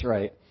lose, that's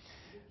right.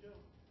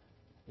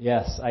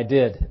 Yes, I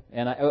did.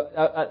 And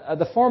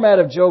the format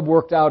of Job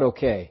worked out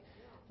okay.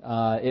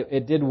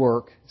 it did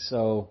work,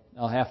 so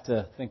I'll have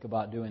to think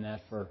about doing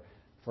that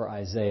for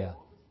Isaiah.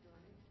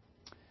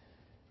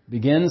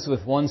 Begins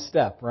with one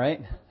step,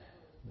 right?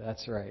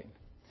 That's right.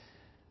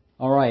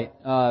 All right.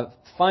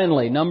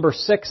 Finally, number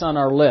 6 on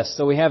our list.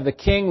 So we have the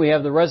King, we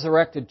have the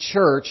resurrected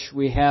church,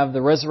 we have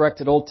the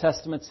resurrected Old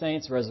Testament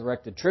saints,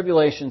 resurrected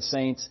tribulation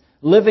saints,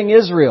 living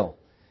Israel.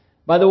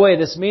 By the way,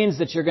 this means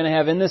that you're going to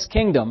have in this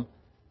kingdom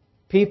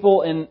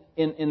people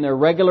in their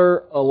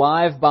regular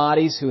alive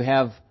bodies who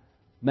have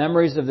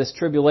memories of this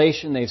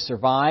tribulation, they've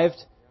survived,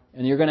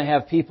 and you're going to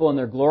have people in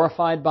their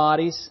glorified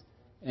bodies,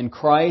 in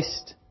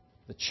Christ,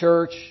 the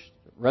church,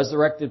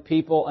 resurrected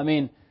people. I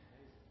mean,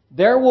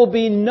 there will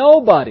be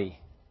nobody.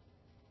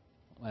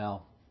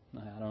 Well,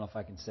 I don't know if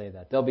I can say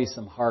that. There'll be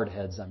some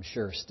hardheads, I'm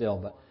sure, still.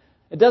 But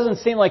it doesn't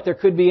seem like there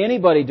could be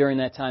anybody during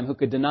that time who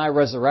could deny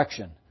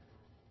resurrection.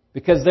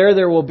 Because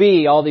there will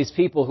be all these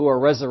people who are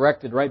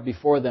resurrected right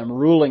before them,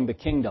 ruling the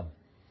kingdom.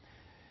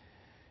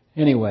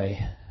 Anyway,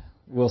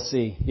 we'll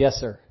see. Yes,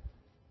 sir?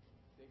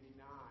 They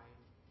deny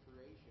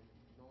creation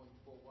knowing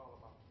full well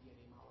about the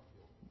DNA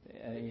molecule.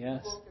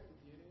 Yes. Look at the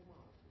DNA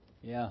molecule.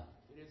 Yeah.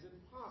 It is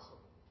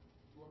impossible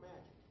to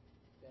imagine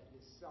that it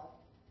is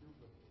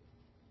self-duplicating.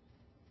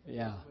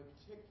 Yeah. It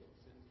is meticulous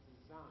in its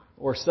design.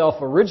 Or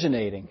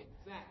self-originating.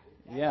 Exactly.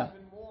 That's Yeah.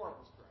 even more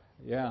abstract.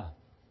 Yeah.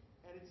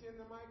 And it's in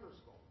the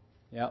microscope.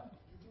 Yep.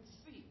 You can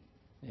see.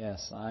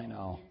 Yes, I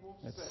know. People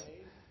It's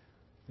say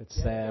it's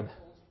dead sad.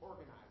 chemicals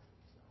organize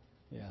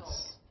themselves. Yes. So,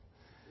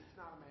 it's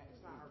not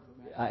hard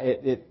to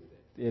imagine.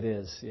 It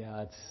is.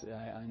 Yeah,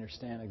 I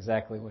understand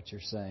exactly what you're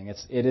saying.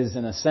 It is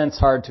in a sense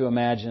hard to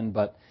imagine,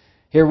 but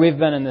here we've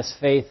been in this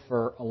faith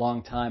for a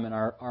long time, and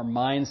our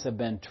minds have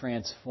been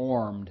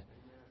transformed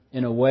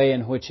in a way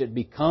in which it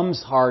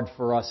becomes hard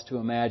for us to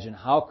imagine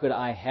how could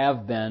I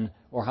have been,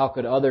 or how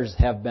could others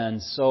have been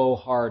so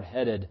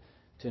hard-headed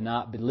to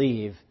not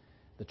believe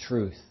the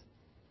truth.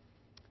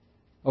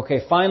 Okay,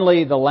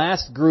 finally, the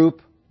last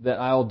group that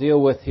I'll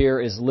deal with here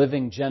is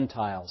living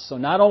Gentiles. So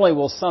not only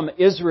will some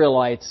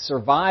Israelites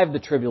survive the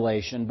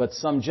tribulation, but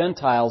some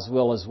Gentiles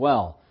will as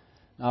well.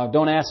 Now,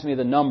 don't ask me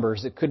the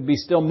numbers. It could be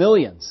still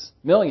millions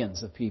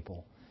of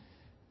people.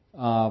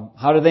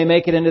 How do they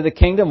make it into the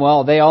kingdom?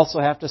 Well, they also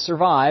have to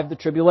survive the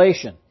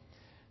tribulation.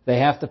 They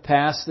have to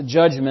pass the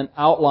judgment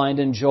outlined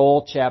in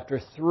Joel chapter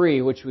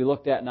 3, which we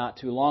looked at not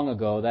too long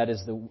ago. That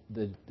is the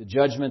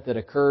judgment that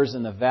occurs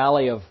in the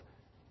valley of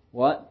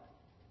what?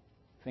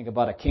 Think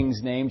about a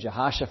king's name,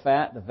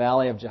 Jehoshaphat, the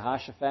valley of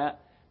Jehoshaphat.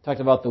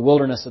 Talked about the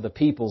wilderness of the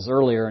peoples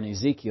earlier in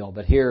Ezekiel,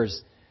 but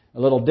here's a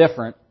little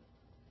different.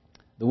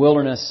 The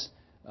wilderness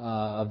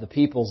of the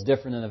peoples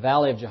different than the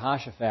valley of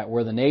Jehoshaphat,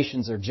 where the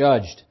nations are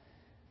judged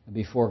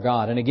before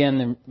God. And again,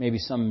 there may be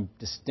some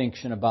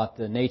distinction about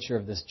the nature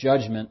of this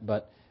judgment,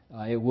 but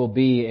it will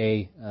be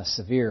a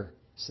severe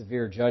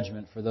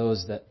judgment for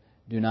those that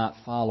do not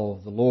follow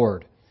the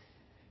Lord.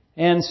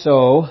 And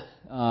so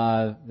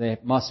they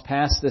must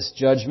pass this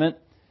judgment.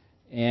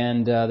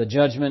 And the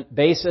judgment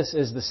basis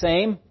is the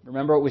same.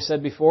 Remember what we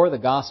said before, the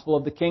gospel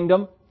of the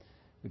kingdom,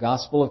 the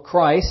gospel of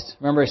Christ.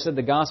 Remember I said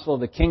the gospel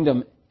of the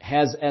kingdom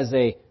has as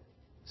a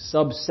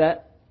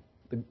subset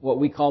what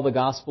we call the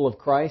gospel of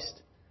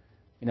Christ.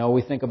 You know,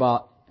 we think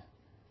about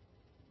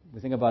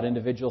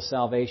individual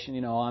salvation.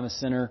 You know, I'm a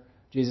sinner.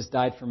 Jesus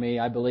died for me.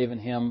 I believe in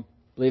Him.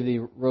 Believe that He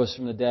rose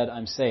from the dead.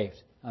 I'm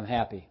saved. I'm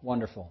happy.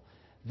 Wonderful.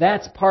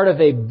 That's part of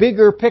a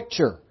bigger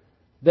picture.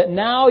 That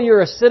now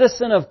you're a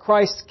citizen of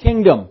Christ's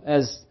kingdom,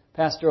 as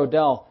Pastor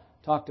Odell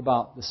talked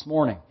about this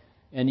morning.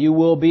 And you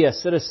will be a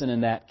citizen in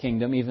that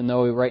kingdom, even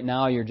though right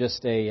now you're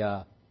just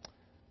a,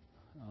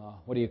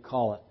 what do you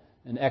call it?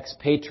 An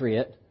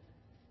expatriate.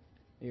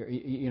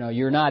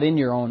 You're not in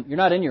your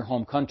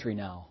home country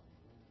now.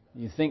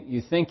 You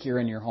think you're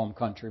in your home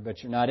country,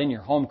 but you're not in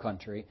your home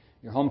country.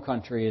 Your home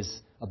country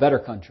is a better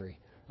country,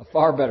 a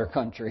far better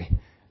country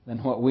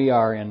than what we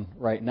are in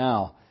right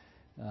now.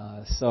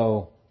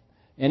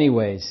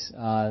 Anyways,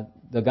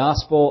 the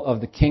gospel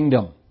of the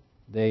kingdom,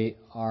 they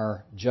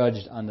are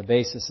judged on the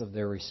basis of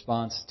their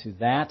response to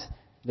that.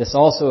 This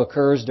also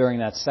occurs during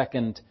that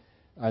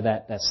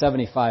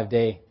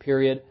 75-day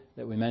period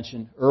that we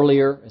mentioned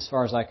earlier, as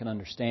far as I can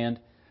understand.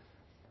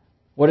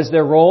 What is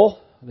their role?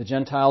 The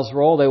Gentiles'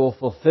 role? They will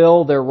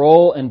fulfill their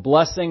role in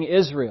blessing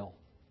Israel.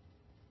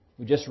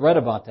 We just read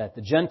about that.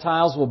 The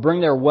Gentiles will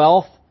bring their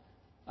wealth.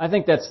 I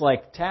think that's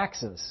like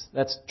taxes.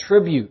 That's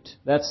tribute.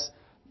 That's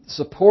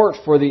support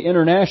for the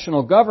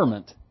international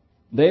government.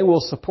 They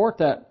will support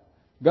that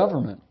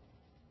government.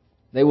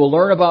 They will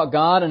learn about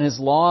God and His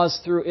laws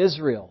through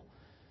Israel.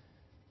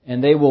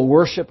 And they will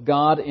worship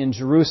God in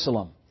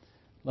Jerusalem.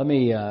 Let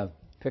me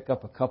pick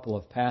up a couple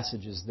of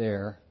passages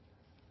there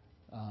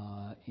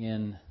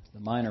in the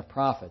Minor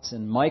Prophets.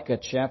 In Micah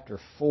chapter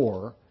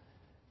 4,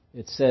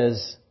 it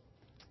says,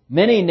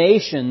 "Many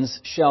nations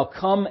shall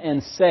come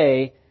and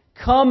say,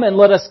 'Come and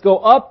let us go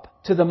up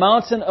to the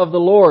mountain of the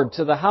Lord,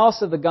 to the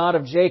house of the God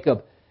of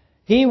Jacob.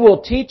 He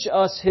will teach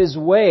us His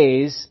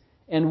ways,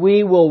 and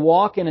we will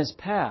walk in His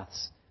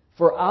paths.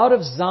 For out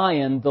of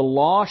Zion the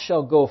law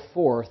shall go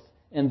forth,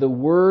 and the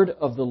word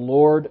of the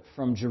Lord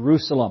from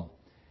Jerusalem.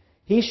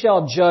 He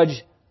shall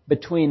judge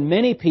between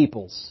many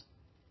peoples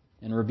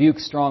and rebuke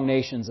strong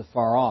nations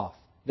afar off.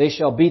 They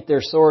shall beat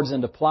their swords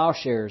into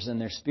plowshares and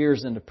their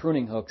spears into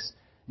pruning hooks.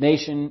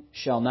 Nation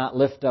shall not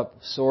lift up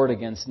sword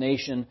against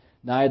nation,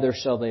 neither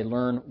shall they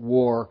learn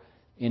war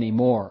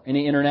anymore.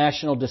 Any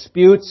international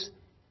disputes?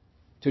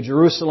 To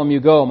Jerusalem you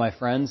go, my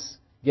friends.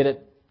 Get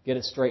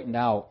it straightened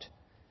out.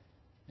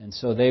 And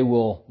so they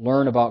will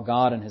learn about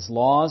God and His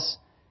laws,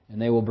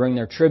 and they will bring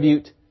their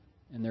tribute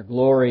and their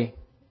glory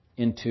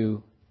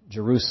into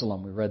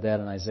Jerusalem. We read that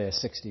in Isaiah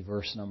 60,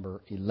 verse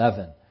number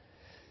 11.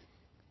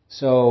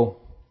 So,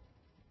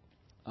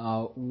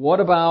 what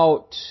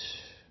about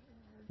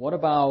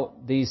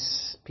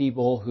these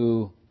people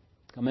who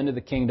come into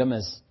the kingdom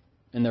as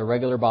in their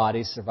regular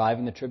bodies,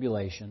 surviving the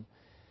tribulation?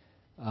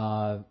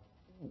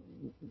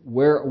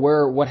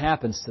 What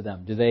happens to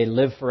them? Do they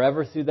live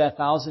forever through that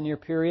 1,000-year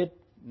period?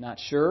 Not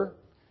sure.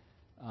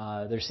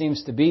 There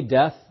seems to be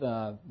death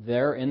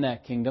there in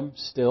that kingdom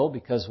still,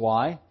 because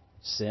why?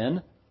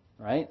 Sin,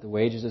 right? The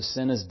wages of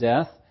sin is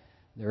death.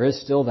 There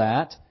is still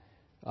that.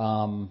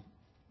 But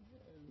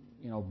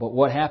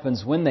what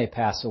happens when they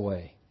pass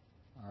away?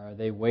 Are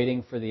they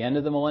waiting for the end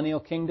of the millennial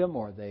kingdom,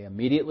 or are they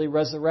immediately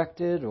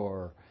resurrected?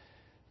 Or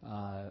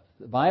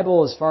the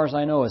Bible, as far as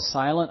I know, is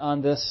silent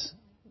on this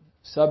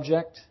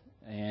subject,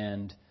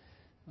 and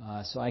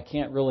so I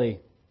can't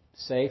really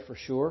say for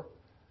sure.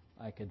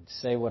 I could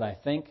say what I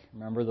think.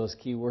 Remember those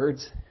key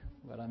words,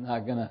 but I'm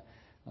not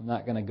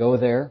gonna go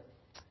there.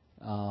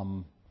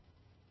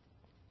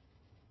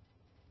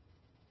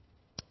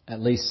 At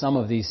least some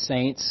of these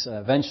saints,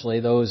 eventually,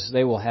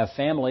 they will have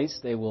families.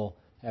 They will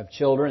have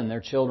children, and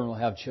their children will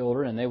have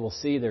children, and they will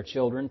see their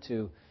children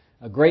to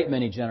a great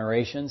many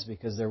generations,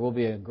 because there will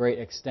be a great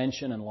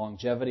extension and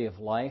longevity of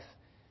life.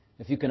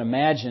 If you can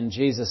imagine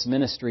Jesus'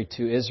 ministry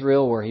to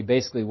Israel, where He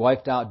basically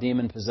wiped out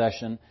demon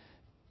possession,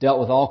 dealt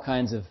with all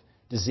kinds of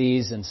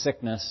disease and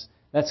sickness,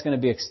 that's going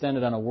to be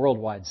extended on a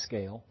worldwide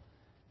scale.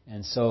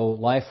 And so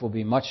life will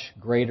be much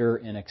greater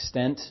in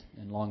extent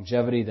and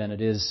longevity than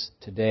it is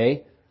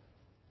today.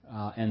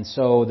 And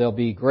so there'll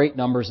be great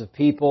numbers of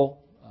people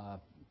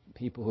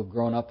who have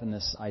grown up in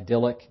this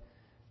idyllic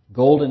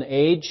golden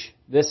age.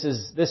 This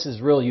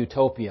is real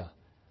utopia.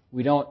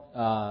 We don't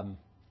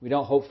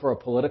hope for a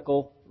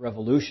political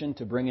revolution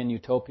to bring in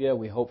utopia.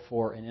 We hope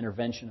for an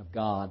intervention of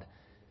God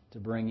to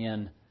bring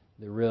in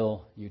the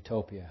real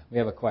utopia. We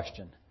have a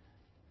question.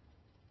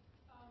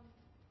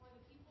 For the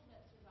people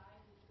that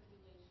survive the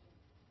tribulation,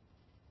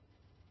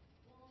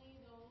 only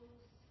those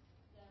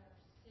that are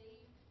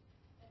saved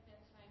at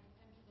that time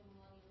enter the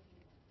millennial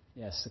kingdom?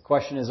 Yes, the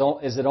question is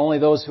it only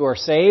those who are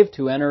saved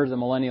who enter the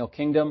millennial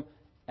kingdom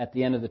at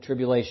the end of the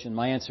tribulation?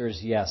 My answer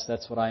is yes.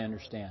 That's what I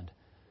understand.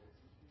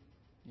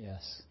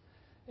 Yes.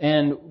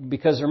 And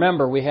because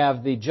remember, we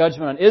have the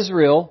judgment on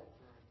Israel,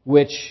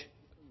 which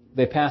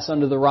they pass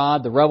under the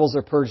rod, the rebels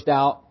are purged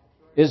out.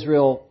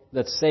 Israel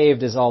that's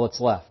saved is all that's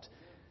left.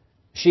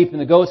 Sheep and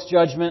the goats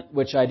judgment,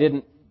 which I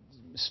didn't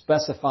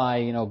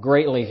specify,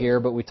 greatly here,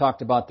 but we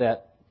talked about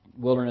that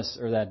wilderness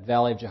or that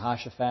valley of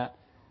Jehoshaphat.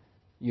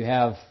 You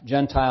have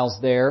Gentiles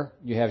there,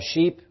 you have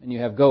sheep, and you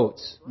have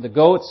goats. The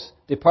goats,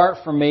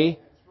 depart from me,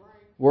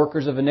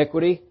 workers of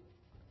iniquity.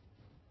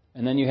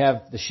 And then you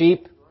have the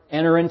sheep,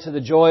 enter into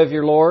the joy of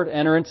your Lord,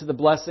 enter into the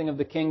blessing of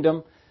the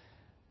kingdom.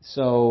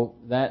 So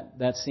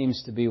that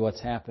seems to be what's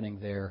happening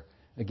there.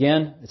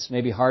 Again, it's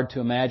maybe hard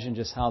to imagine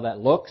just how that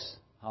looks,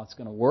 how it's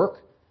going to work,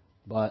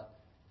 but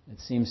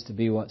it seems to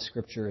be what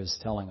Scripture is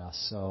telling us.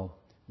 So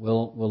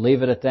we'll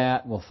leave it at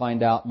that. We'll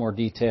find out more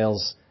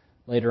details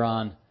later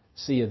on.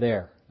 See you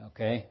there.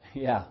 Okay?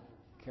 Yeah.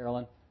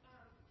 Carolyn?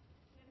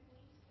 Can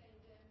we say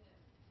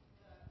then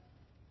that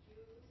the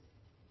Jews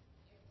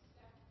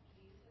accept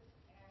Jesus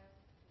as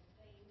the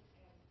same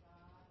as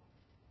God?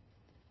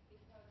 Because it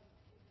seems like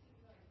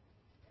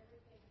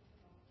everything,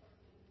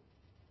 certainly we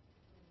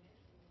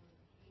mention the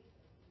word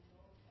Jesus in the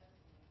Old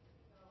Testament,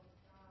 it goes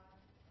God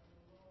or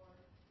the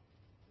Lord.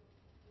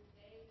 Do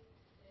they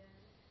then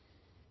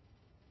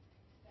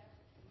accept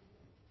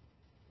Jesus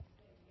and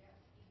say, yes,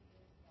 He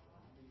is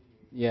God?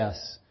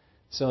 Yes.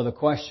 So the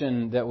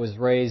question that was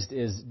raised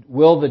is,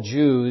 will the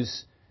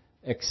Jews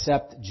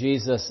accept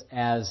Jesus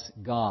as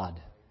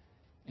God?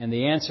 And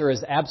the answer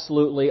is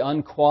absolutely,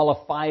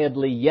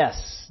 unqualifiedly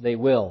yes, they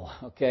will.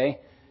 Okay?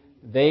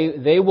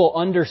 They will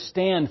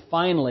understand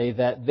finally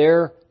that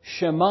their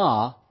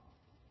Shema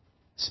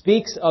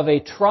speaks of a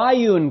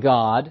triune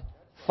God,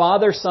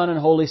 Father, Son, and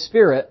Holy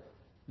Spirit.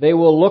 They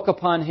will look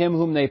upon Him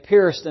whom they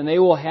pierced, and they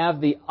will have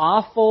the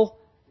awful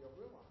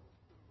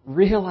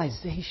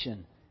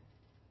realization.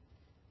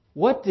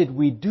 What did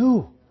we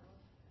do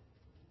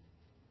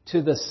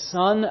to the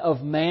Son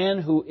of Man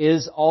who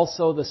is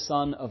also the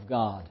Son of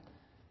God?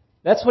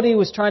 That's what He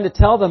was trying to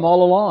tell them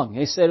all along.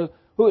 He said,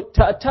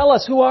 tell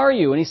us, who are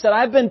you? And He said,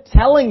 I've been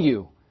telling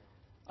you.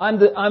 I'm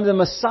the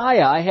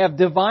Messiah. I have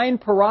divine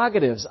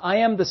prerogatives. I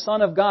am the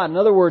Son of God. In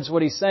other words,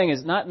 what He's saying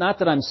is not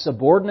that I'm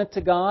subordinate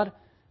to God,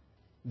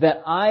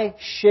 that I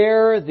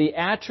share the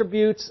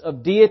attributes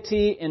of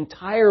deity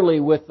entirely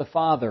with the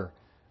Father.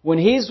 When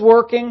He's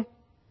working,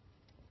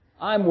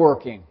 I'm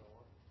working.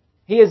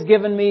 He has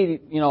given me,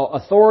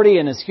 authority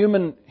in His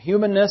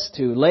humanness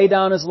to lay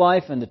down His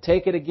life and to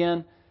take it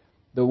again.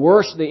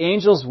 The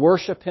angels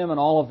worship Him and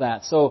all of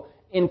that. So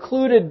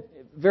included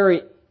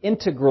very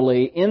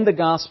integrally in the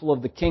gospel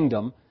of the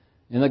kingdom,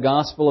 in the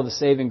gospel of the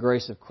saving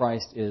grace of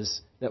Christ,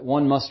 is that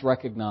one must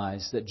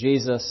recognize that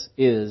Jesus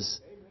is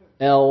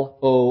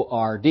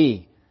Lord.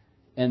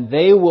 And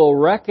they will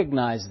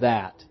recognize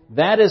that.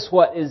 That is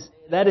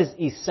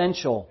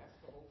essential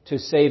to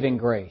saving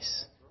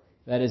grace.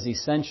 That is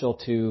essential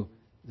to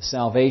the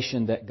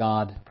salvation that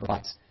God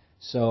provides.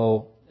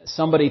 So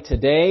somebody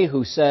today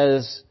who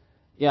says,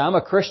 yeah, I'm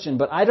a Christian,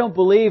 but I don't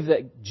believe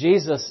that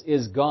Jesus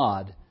is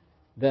God,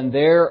 then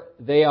they're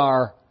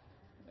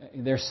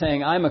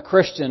saying I'm a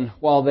Christian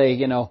while they,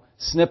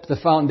 snip the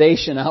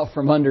foundation out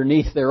from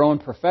underneath their own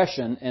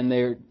profession, and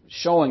they're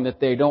showing that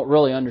they don't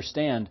really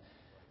understand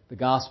the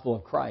gospel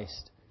of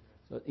Christ.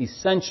 So it's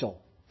essential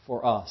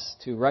for us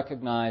to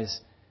recognize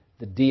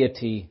the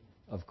deity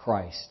of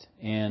Christ.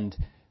 And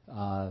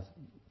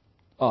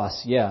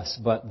us, yes,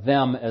 but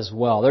them as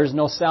well. There's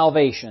no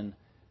salvation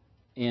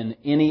in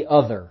any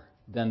other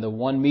than the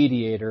one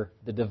mediator,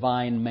 the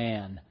divine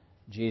man,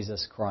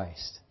 Jesus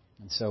Christ.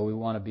 And so we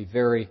want to be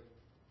very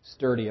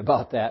sturdy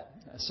about that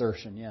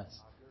assertion, yes.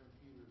 During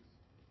Peter's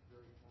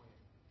very point,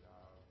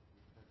 repentance,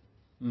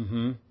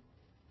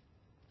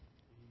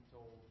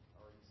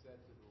 he said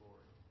to the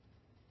Lord,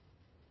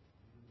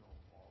 you know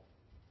all.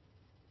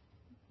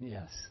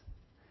 Yes.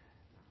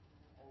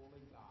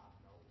 Only God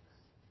knows.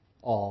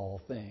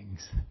 All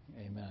things.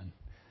 Amen.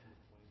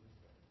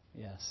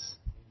 Yes.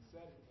 He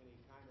said it in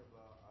a kind of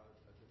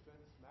a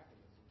defense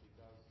mechanism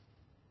because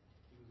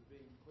he was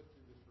being put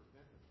through this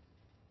repentance.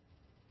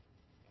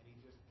 And he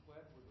just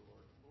pled with the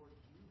Lord, Lord,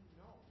 you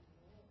know.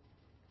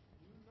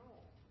 You know.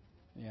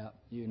 Yeah,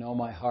 you know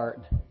my heart.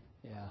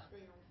 Yeah. But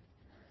you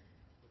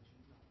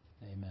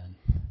know. Amen.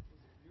 It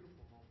was a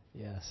beautiful moment.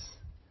 Yes.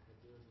 That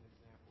there's an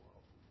example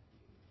of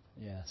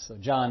being. Yes. So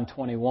John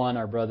 21,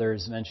 our brother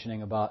is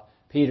mentioning about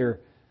Peter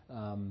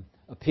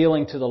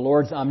appealing to the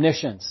Lord's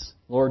omniscience.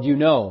 Lord, you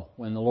know.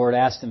 When the Lord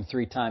asked him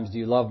 3 times, do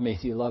you love me?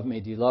 Do you love me?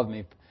 Do you love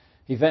me?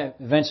 He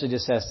eventually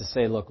just has to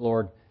say, look,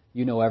 Lord,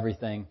 you know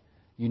everything.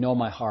 You know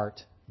my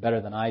heart better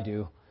than I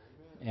do.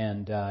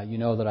 And you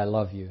know that I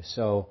love you.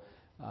 So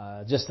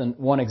just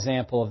one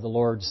example of the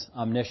Lord's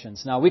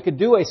omniscience. Now, we could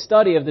do a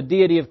study of the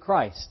deity of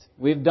Christ.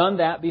 We've done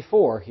that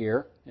before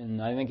here.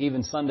 And I think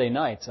even Sunday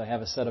nights I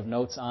have a set of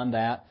notes on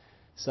that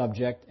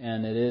subject.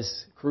 And it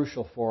is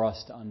crucial for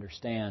us to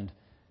understand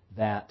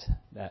that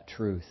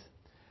truth.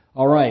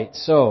 All right,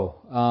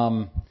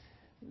 so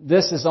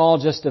this is all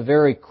just a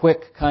very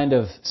quick kind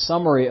of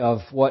summary of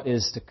what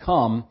is to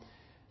come,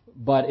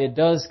 but it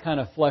does kind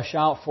of flesh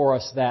out for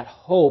us that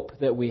hope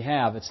that we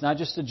have. It's not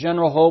just a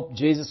general hope,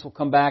 Jesus will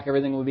come back,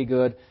 everything will be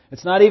good.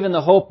 It's not even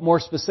the hope more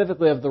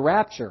specifically of the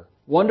rapture,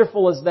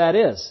 wonderful as that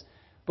is.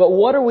 But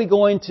what are we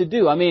going to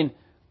do? I mean,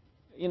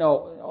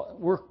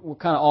 we're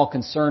kind of all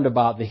concerned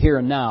about the here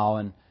and now,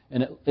 and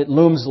it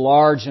looms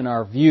large in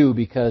our view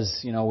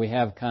because, we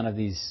have kind of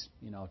these,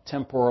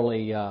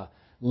 temporally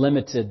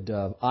limited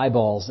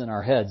eyeballs in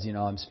our heads.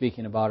 I'm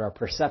speaking about our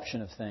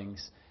perception of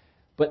things.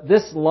 But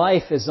this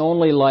life is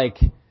only like,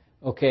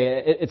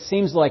 okay, it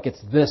seems like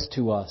it's this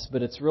to us,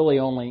 but it's really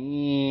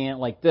only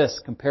like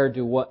this compared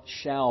to what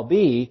shall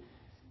be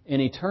in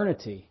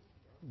eternity.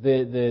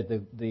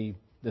 The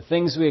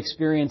things we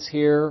experience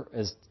here,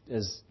 as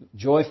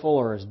joyful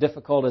or as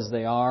difficult as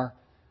they are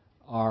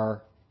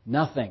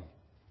nothing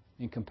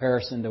in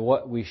comparison to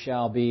what we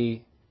shall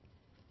be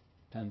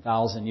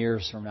 10,000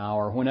 years from now,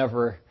 or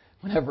whenever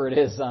it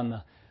is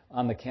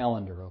on the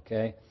calendar,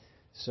 okay?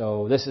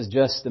 So this is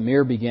just the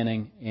mere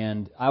beginning,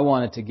 and I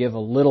wanted to give a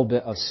little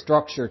bit of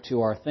structure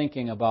to our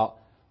thinking about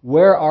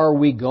where are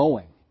we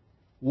going?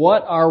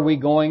 What are we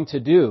going to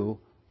do,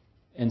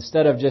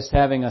 instead of just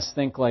having us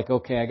think like,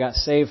 okay, I got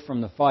saved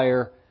from the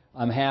fire,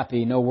 I'm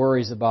happy, no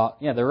worries about,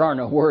 there are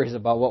no worries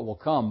about what will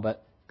come,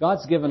 but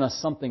God's given us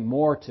something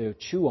more to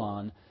chew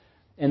on.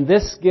 And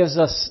this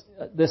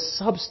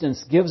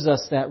substance gives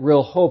us that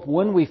real hope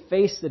when we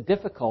face the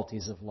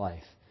difficulties of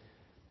life.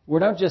 We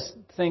don't just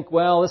think,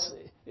 well,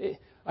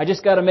 I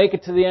just got to make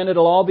it to the end,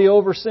 it'll all be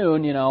over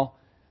soon, No,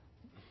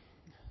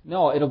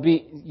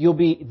 you'll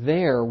be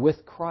there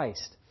with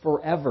Christ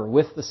forever,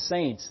 with the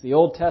saints, the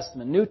Old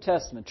Testament, New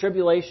Testament,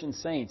 tribulation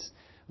saints,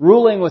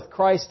 ruling with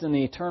Christ in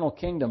the eternal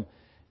kingdom,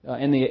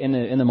 in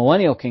the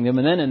millennial kingdom,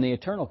 and then in the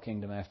eternal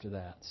kingdom after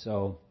that.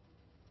 So,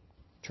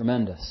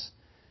 tremendous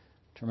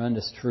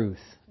truth,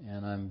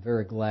 and I'm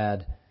very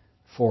glad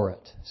for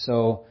it.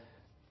 So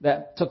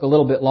that took a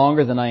little bit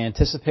longer than I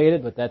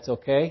anticipated, but that's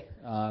okay.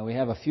 We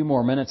have a few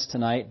more minutes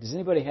tonight. Does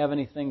anybody have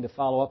anything to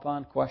follow up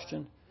on?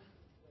 Question?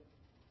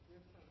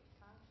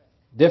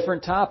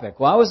 Different topic.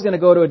 Well, I was going to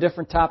go to a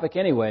different topic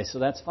anyway, so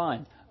that's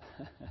fine.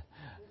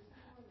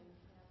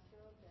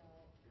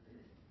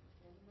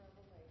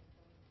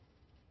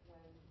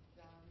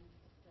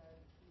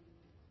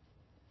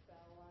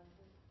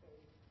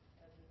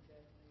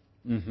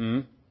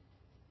 Mm-hmm.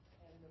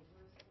 And the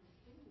verse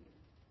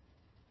continues,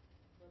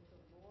 but the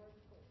Lord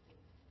put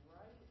his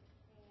right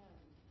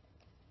hand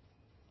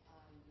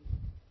on me.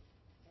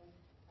 And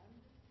I'm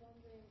just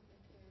wondering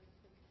if there's a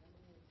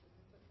significance to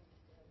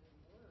every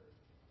word.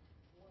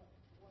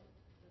 What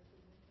the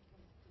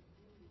significance could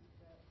be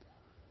that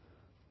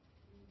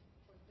he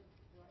put his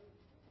right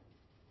hand.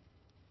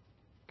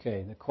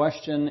 Okay, the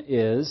question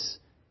is,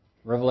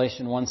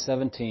 Revelation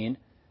 1:17,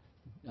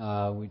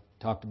 we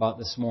talked about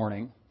this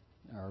morning,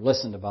 or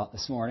listened about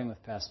this morning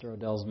with Pastor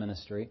Odell's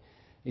ministry.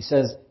 He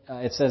says,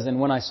 it says, "And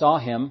when I saw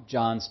him,"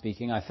 John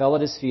speaking, "I fell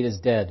at his feet as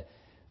dead.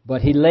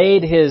 But he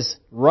laid his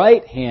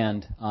right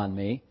hand on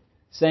me,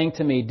 saying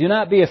to me, 'Do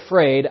not be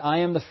afraid, I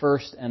am the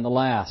first and the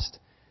last.'"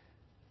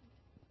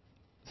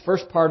 The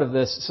first part of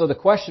this, so the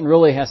question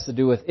really has to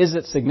do with, is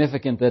it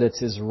significant that it's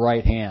his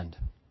right hand?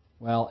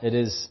 Well, it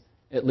is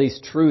at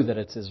least true that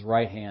it's his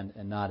right hand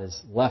and not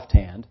his left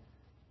hand.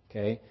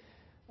 Okay.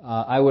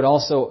 I would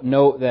also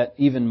note that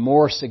even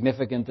more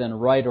significant than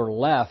right or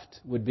left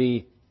would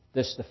be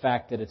this, the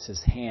fact that it's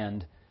his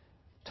hand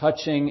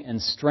touching and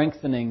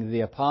strengthening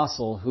the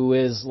apostle, who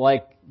is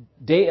like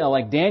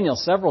Daniel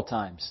several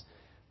times.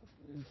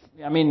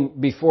 I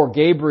mean, before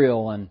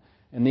Gabriel and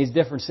these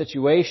different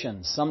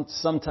situations.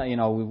 Sometimes,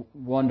 we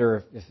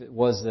wonder if it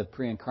was the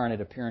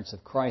pre-incarnate appearance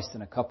of Christ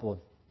in a couple of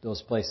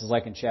those places,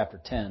 like in chapter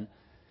 10.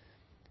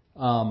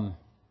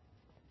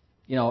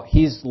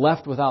 He's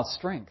left without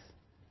strength.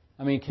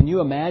 I mean, can you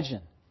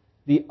imagine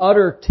the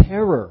utter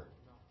terror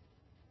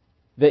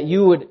that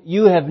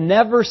you have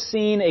never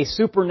seen a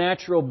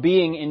supernatural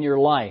being in your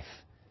life?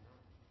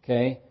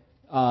 Okay,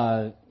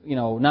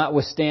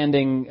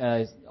 notwithstanding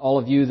all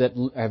of you that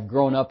have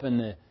grown up in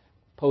the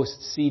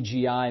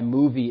post-CGI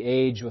movie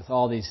age with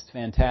all these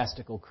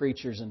fantastical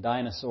creatures and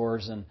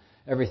dinosaurs and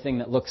everything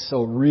that looks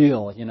so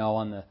real,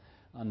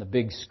 on the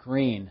big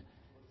screen.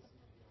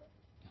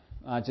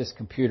 Just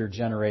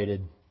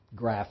computer-generated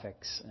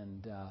graphics.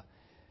 And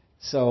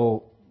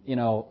so,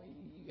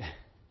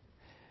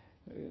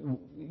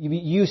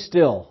 you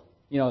still,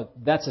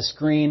 that's a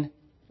screen,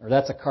 or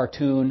that's a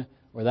cartoon,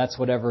 or that's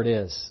whatever it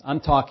is.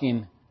 I'm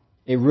talking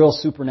a real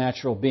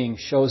supernatural being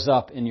shows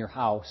up in your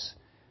house.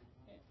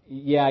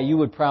 Yeah, you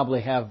would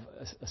probably have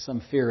some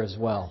fear as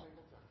well.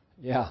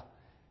 Yeah.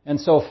 And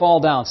so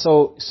fall down.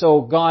 So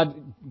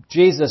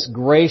Jesus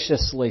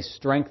graciously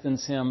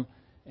strengthens him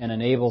and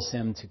enables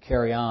him to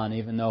carry on,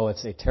 even though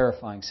it's a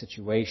terrifying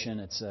situation.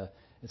 It's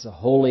a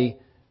holy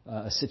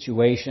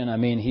situation. I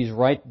mean, he's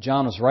right.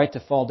 John was right to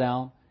fall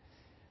down.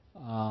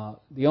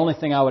 The only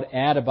thing I would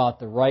add about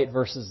the right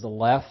versus the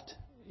left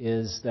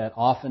is that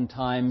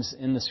oftentimes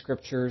in the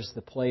Scriptures,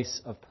 the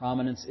place of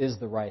prominence is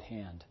the right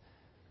hand.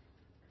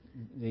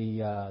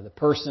 The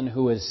person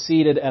who is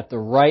seated at the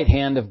right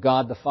hand of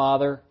God the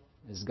Father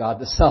is God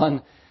the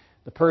Son.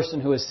 The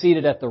person who is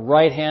seated at the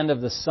right hand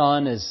of the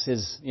Son is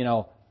his,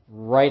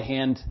 right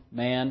hand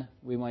man,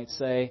 we might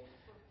say.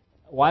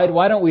 Why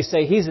don't we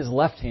say he's his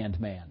left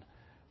hand man?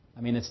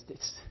 I mean, it's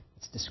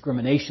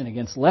discrimination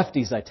against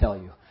lefties, I tell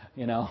you.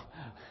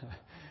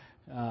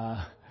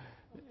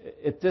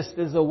 It just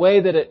is a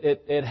way that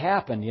it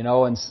happened.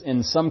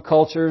 In some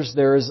cultures,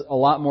 there's a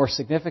lot more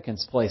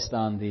significance placed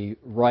on the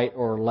right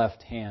or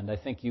left hand. I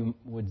think you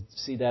would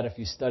see that if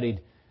you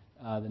studied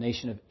the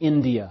nation of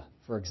India,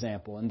 for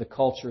example, and the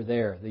culture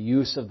there, the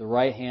use of the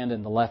right hand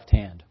and the left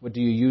hand. What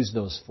do you use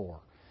those for?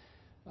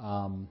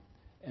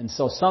 And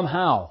so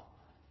somehow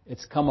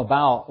it's come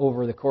about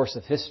over the course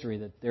of history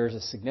that there's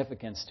a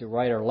significance to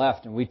right or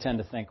left, and we tend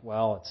to think,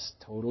 well, it's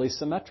totally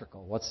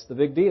symmetrical. What's the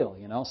big deal?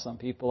 Some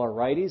people are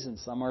righties and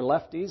some are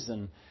lefties,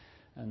 and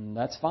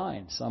that's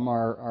fine. Some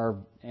are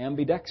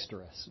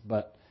ambidextrous.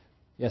 But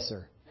yes,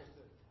 sir. Just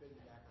to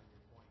piggyback on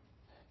your point,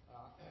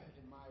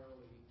 in my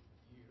early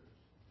years,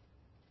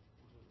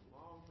 which was a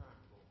long time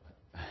ago,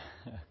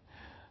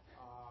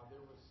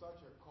 there was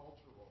such a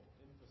cultural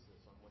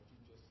emphasis on what you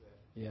just said.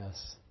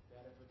 Yes.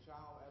 That if a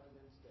child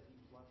evidenced that he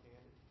was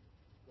left-handed,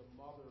 the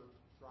mother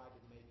tried to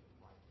make him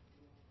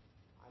right-handed.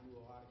 I knew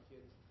a lot of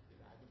kids,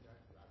 I shouldn't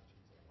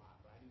say a lot,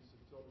 but I knew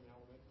some children in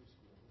elementary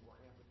school who were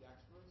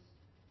ambidextrous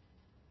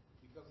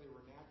because they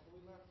were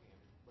naturally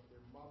left-handed, but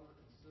their mother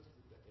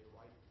insisted that they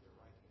write with their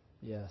right hand.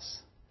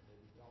 Yes. And they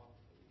developed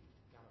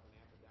kind of an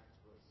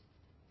ambidextrous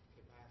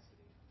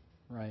capacity.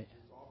 Right. It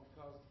was all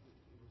because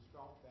it was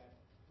felt that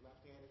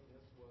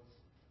left-handedness was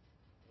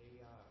a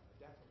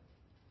detriment.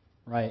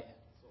 Right.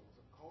 So it was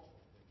a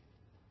cultural thing.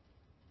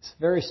 It's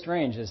very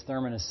strange, as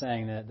Thurman is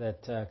saying,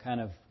 that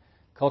kind of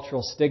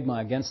cultural stigma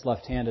against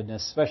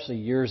left-handedness, especially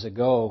years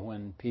ago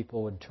when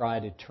people would try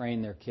to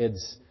train their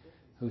kids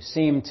who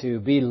seemed to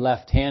be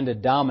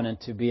left-handed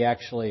dominant to be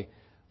actually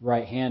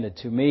right-handed.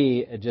 To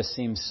me, it just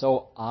seems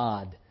so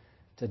odd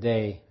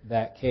today,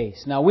 that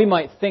case. Now, we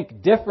might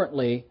think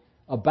differently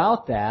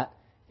about that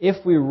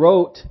if we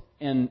wrote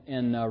and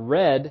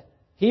read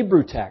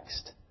Hebrew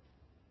text,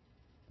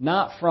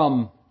 not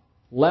from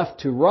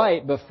left to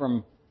right, but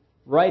from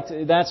Right,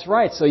 that's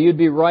right. So you'd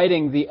be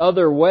writing the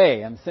other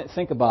way. And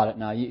think about it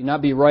now. You'd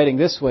not be writing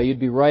this way. You'd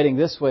be writing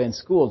this way in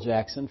school,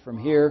 Jackson, from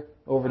here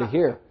over to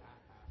here.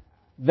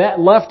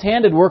 That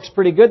left-handed works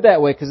pretty good that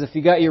way, because if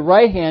you got your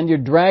right hand, you're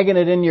dragging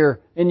it in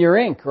your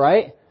ink,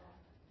 right?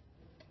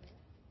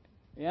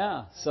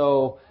 Yeah.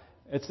 So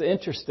it's an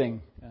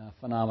interesting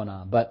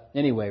phenomenon. But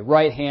anyway,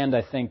 right hand,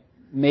 I think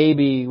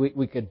maybe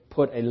we could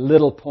put a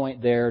little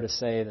point there to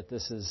say that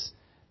this is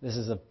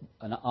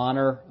an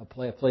honor, a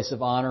place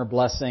of honor,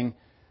 blessing,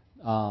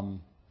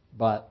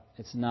 but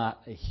it's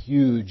not a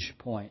huge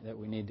point that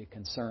we need to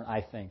concern, I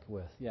think,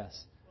 with.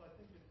 Yes? Well, I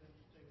think it's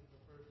interesting in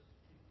the verse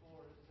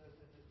before it says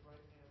in his right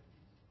hand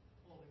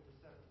he's holding the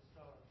 7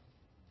 stars.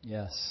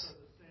 Yes. So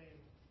the same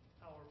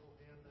powerful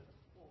hand that's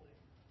holding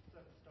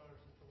 7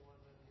 stars is the one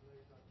that he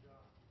lays on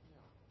John.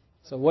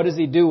 So what does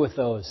he do with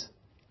those?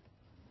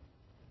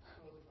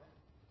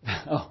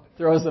 Oh,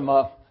 throws them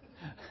up.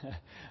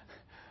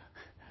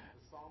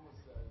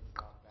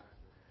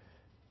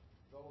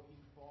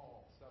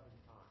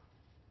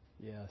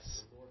 Yes.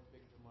 The Lord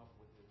picked him up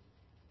with his.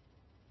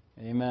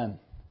 Amen.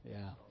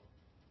 Yeah.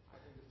 I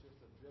think it's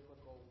just a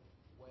biblical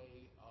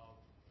way of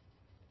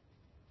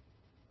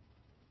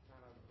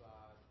kind of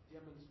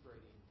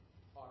demonstrating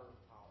utter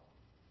power.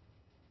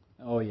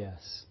 Oh,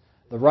 yes.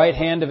 The right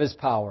hand of his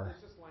power.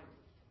 It's just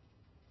language,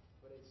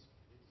 but it's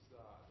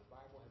the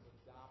Bible has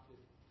adopted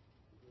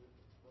the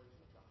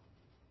inspiration of God,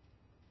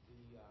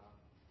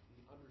 the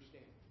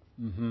understanding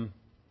Mm-hmm.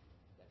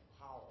 that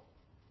power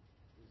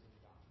is in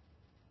God.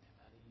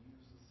 And he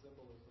uses the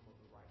symbolism of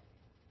the right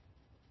hand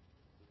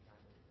to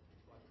kind of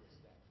buttress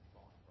that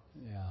thought process.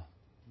 Yeah.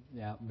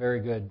 Yeah.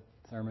 Very good,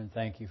 Thurman.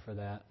 Thank you for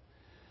that.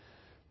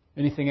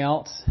 Anything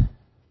else?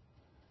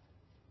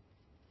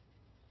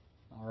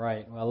 All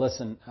right. Well,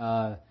 listen,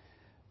 I'll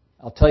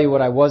tell you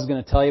what I was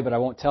going to tell you, but I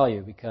won't tell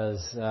you because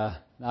now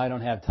I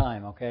don't have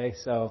time, okay?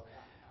 So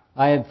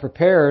I had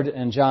prepared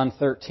in John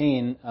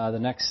 13 the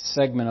next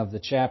segment of the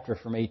chapter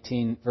from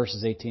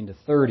verses 18 to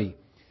 30.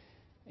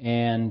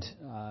 And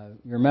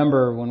you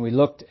remember when we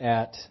looked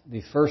at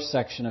the first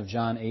section of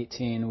John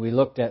 18, we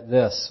looked at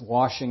this,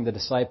 washing the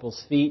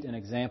disciples' feet, an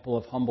example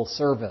of humble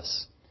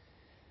service.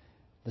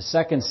 The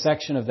second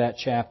section of that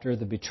chapter,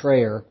 the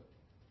betrayer,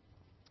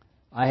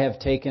 I have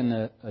taken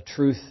a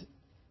truth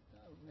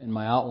in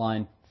my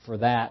outline for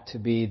that to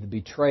be the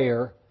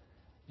betrayer,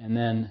 and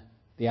then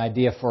the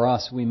idea for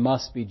us, we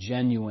must be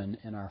genuine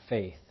in our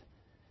faith.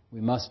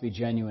 We must be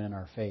genuine in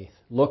our faith.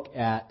 Look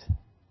at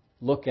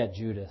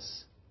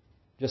Judas.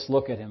 Just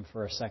look at him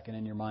for a second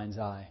in your mind's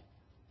eye.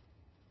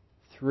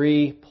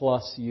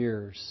 3+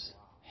 years,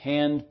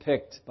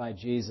 hand-picked by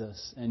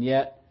Jesus, and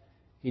yet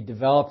he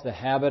developed the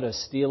habit of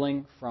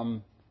stealing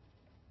from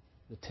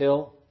the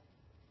till,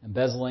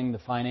 embezzling the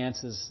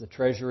finances, the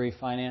treasury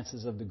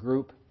finances of the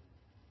group,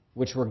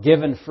 which were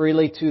given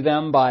freely to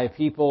them by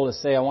people to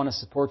say, I want to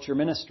support your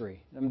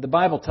ministry. I mean, the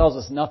Bible tells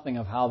us nothing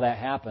of how that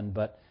happened,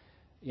 but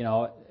it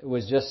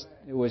was just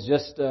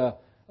a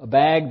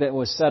bag that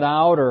was set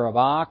out, or a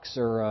box,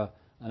 or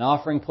an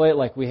offering plate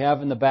like we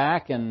have in the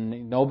back,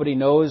 and nobody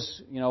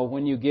knows,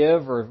 when you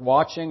give or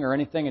watching or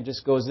anything. It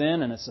just goes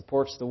in and it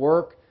supports the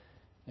work.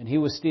 And he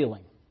was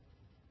stealing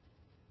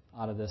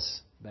out of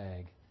this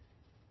bag.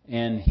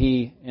 And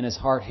he, in his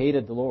heart,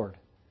 hated the Lord.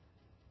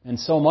 And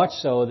so much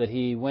so that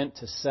he went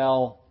to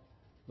sell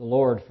the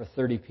Lord for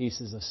 30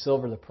 pieces of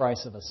silver, the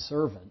price of a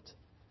servant,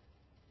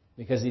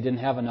 because he didn't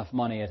have enough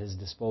money at his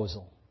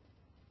disposal.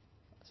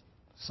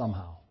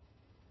 Somehow.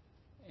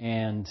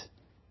 And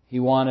he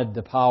wanted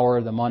the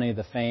power, the money,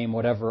 the fame,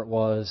 whatever it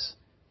was.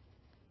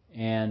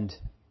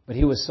 But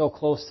he was so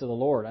close to the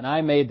Lord. And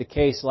I made the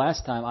case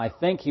last time, I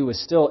think he was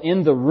still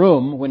in the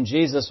room when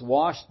Jesus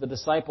washed the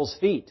disciples'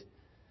 feet.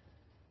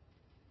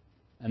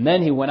 And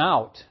then he went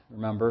out,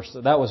 remember?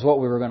 So that was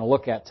what we were going to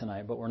look at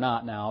tonight, but we're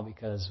not now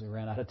because we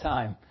ran out of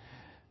time.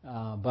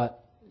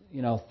 But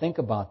think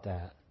about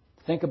that.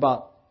 Think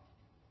about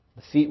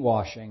the feet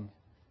washing.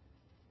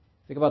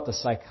 Think about the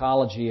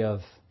psychology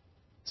of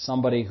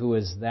somebody who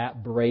is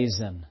that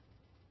brazen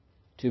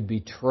to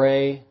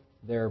betray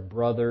their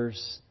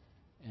brothers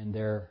and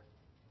their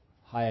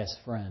highest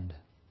friend.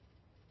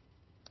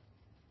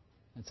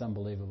 It's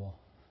unbelievable.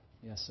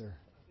 Yes, sir.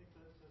 I think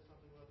that says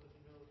something about the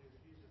humility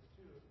of Jesus,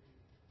 too, if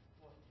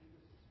you watch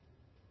Jesus'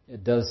 feet.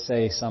 It does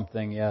say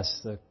something,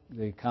 yes.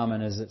 The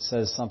comment is it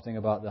says something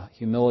about the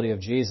humility of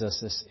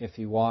Jesus if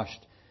he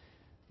washed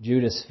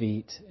Judas'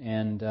 feet.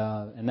 And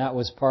that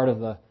was part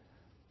of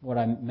what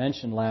I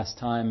mentioned last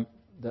time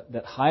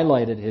that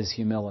highlighted his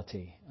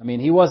humility. I mean,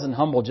 he wasn't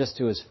humble just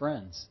to his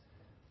friends.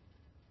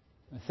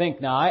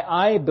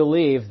 I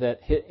believe that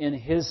in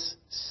his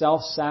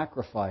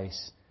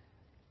self-sacrifice,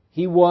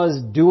 he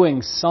was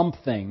doing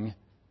something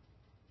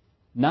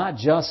not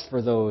just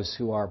for those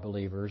who are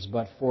believers,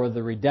 but for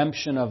the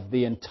redemption of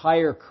the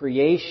entire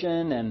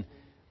creation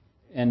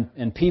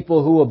and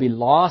people who will be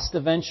lost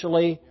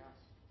eventually.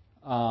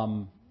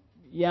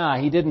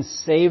 He didn't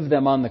save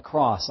them on the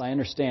cross. I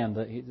understand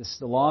that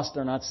the lost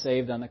are not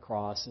saved on the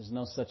cross. There's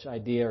no such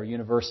idea or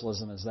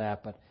universalism as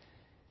that. But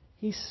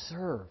he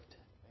served.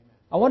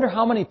 I wonder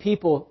how many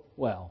people,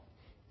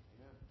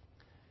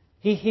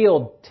 He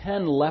healed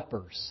 10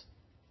 lepers.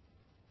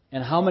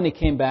 And how many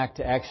came back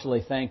to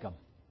actually thank Him?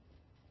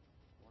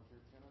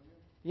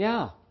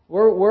 Yeah.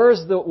 Where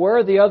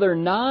are the other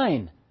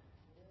 9?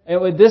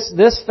 And with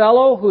this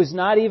fellow who's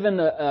not even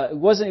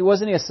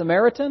wasn't he a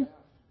Samaritan?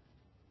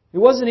 He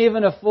wasn't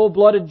even a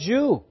full-blooded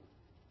Jew.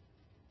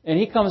 And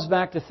he comes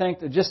back to thank.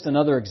 Just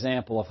another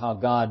example of how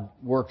God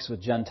works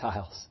with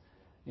Gentiles.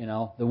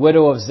 The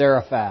widow of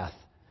Zarephath.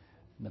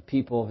 The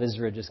people of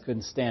Israel just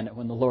couldn't stand it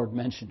when the Lord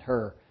mentioned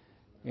her.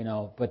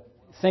 But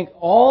think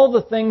all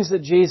the things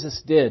that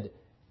Jesus did,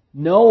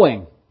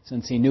 knowing,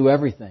 since He knew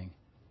everything,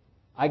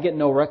 I get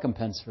no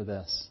recompense for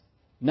this.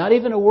 Not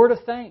even a word of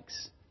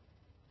thanks.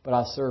 But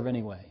I'll serve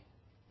anyway.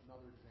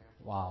 Another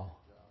example. Wow.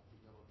 Of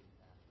humility,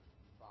 Pastor,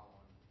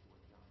 following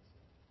what John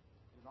said.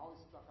 It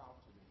always stuck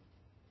out to me.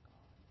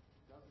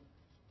 It doesn't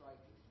strike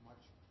as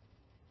much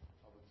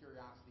of a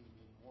curiosity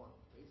anymore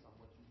based on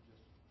what you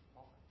just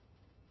taught.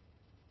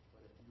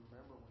 But if you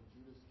remember when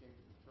Judas came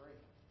to betray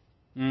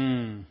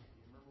Him,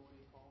 you remember what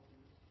he called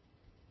Judas?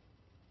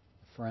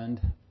 Friend.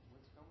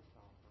 Whence comes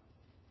thou, friend?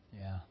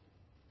 Yeah.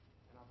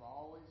 And I've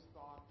always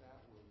thought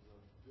that was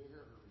a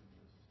very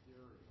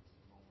mysterious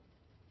moment.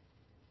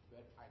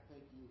 But I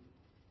think you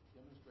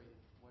demonstrated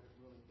what it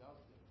really does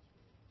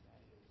demonstrate.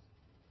 That is,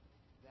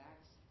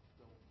 that's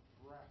the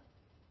breadth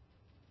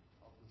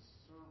of the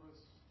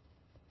service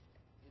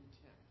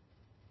intent,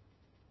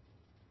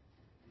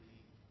 the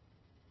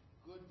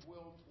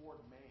goodwill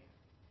toward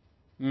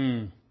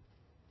man.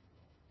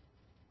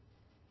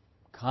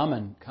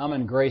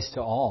 Common grace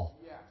to all,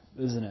 Yes.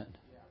 isn't it?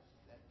 Yes.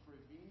 That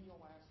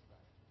prevenial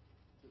aspect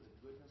to the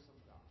goodness of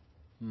God.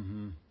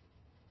 Mm-hmm.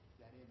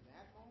 That in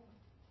that moment,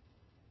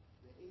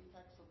 the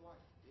apex of life,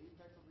 the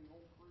apex of the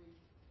whole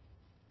creation,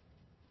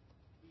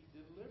 He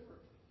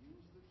deliberately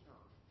used the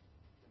term,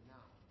 the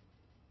noun,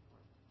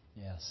 friend.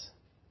 Yes.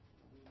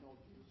 We know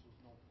Jesus was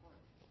no friend.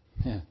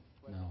 Yeah.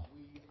 But No.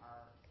 we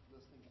are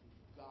listening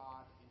to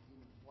God in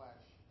human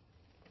flesh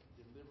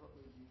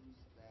deliberately use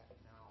that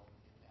noun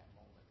in that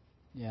moment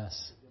Yes.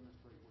 to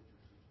demonstrate what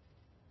you're teaching.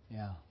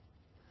 Yeah.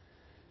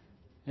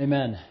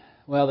 Amen.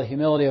 Well, the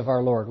humility of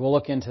our Lord. We'll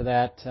look into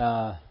that,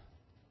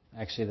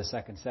 actually the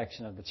second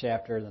section of the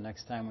chapter, the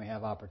next time we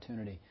have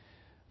opportunity.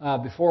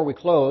 Before we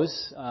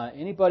close,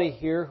 anybody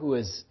here who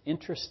is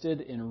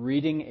interested in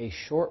reading a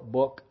short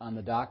book on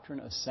the doctrine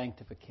of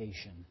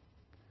sanctification?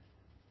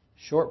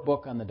 Short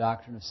book on the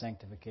doctrine of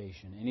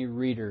sanctification. Any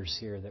readers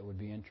here that would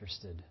be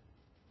interested?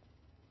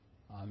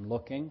 I'm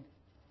looking.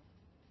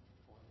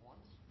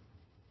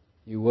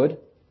 You would?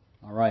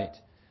 All right.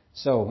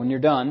 So when you're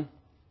done,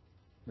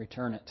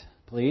 return it,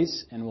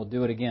 please, and we'll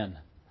do it again.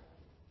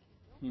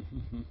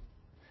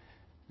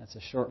 That's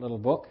a short little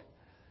book.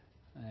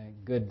 A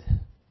good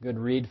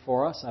read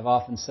for us. I've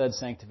often said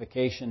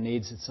sanctification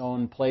needs its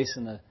own place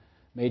in the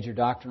major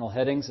doctrinal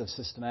headings of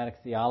systematic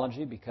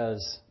theology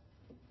because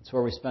it's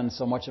where we spend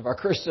so much of our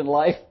Christian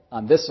life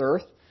on this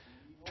earth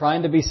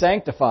trying to be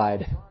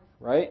sanctified,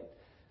 right?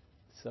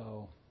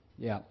 So,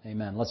 yeah,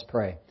 amen. Let's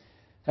pray.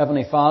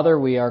 Heavenly Father,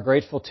 we are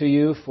grateful to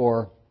You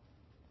for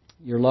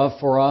Your love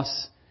for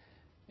us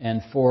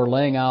and for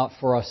laying out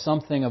for us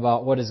something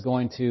about what is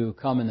going to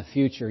come in the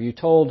future. You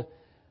told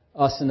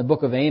us in the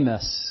book of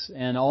Amos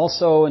and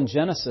also in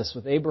Genesis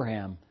with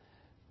Abraham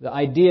the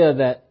idea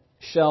that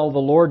shall the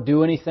Lord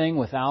do anything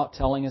without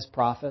telling His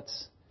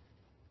prophets?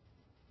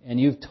 And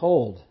You've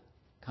told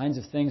kinds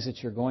of things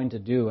that You're going to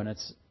do, and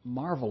it's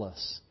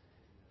marvelous.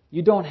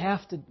 You didn't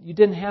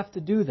have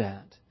to do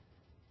that.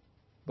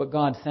 But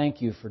God,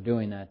 thank You for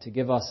doing that, to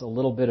give us a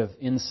little bit of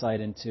insight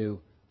into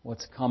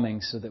what's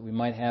coming so that we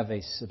might have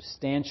a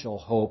substantial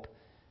hope,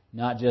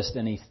 not just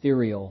an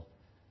ethereal,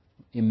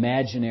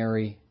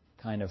 imaginary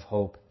kind of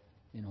hope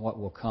in what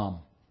will come.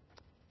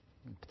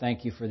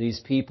 Thank You for these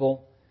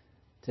people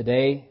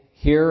today,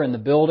 here in the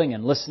building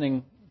and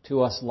listening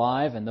to us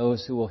live, and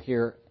those who will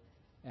hear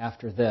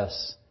after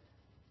this.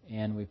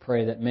 And we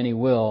pray that many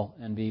will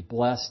and be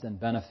blessed and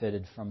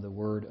benefited from the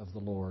word of the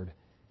Lord.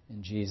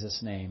 In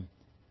Jesus' name,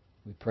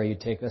 we pray You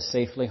take us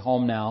safely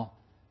home now.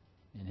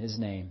 In His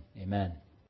name, amen.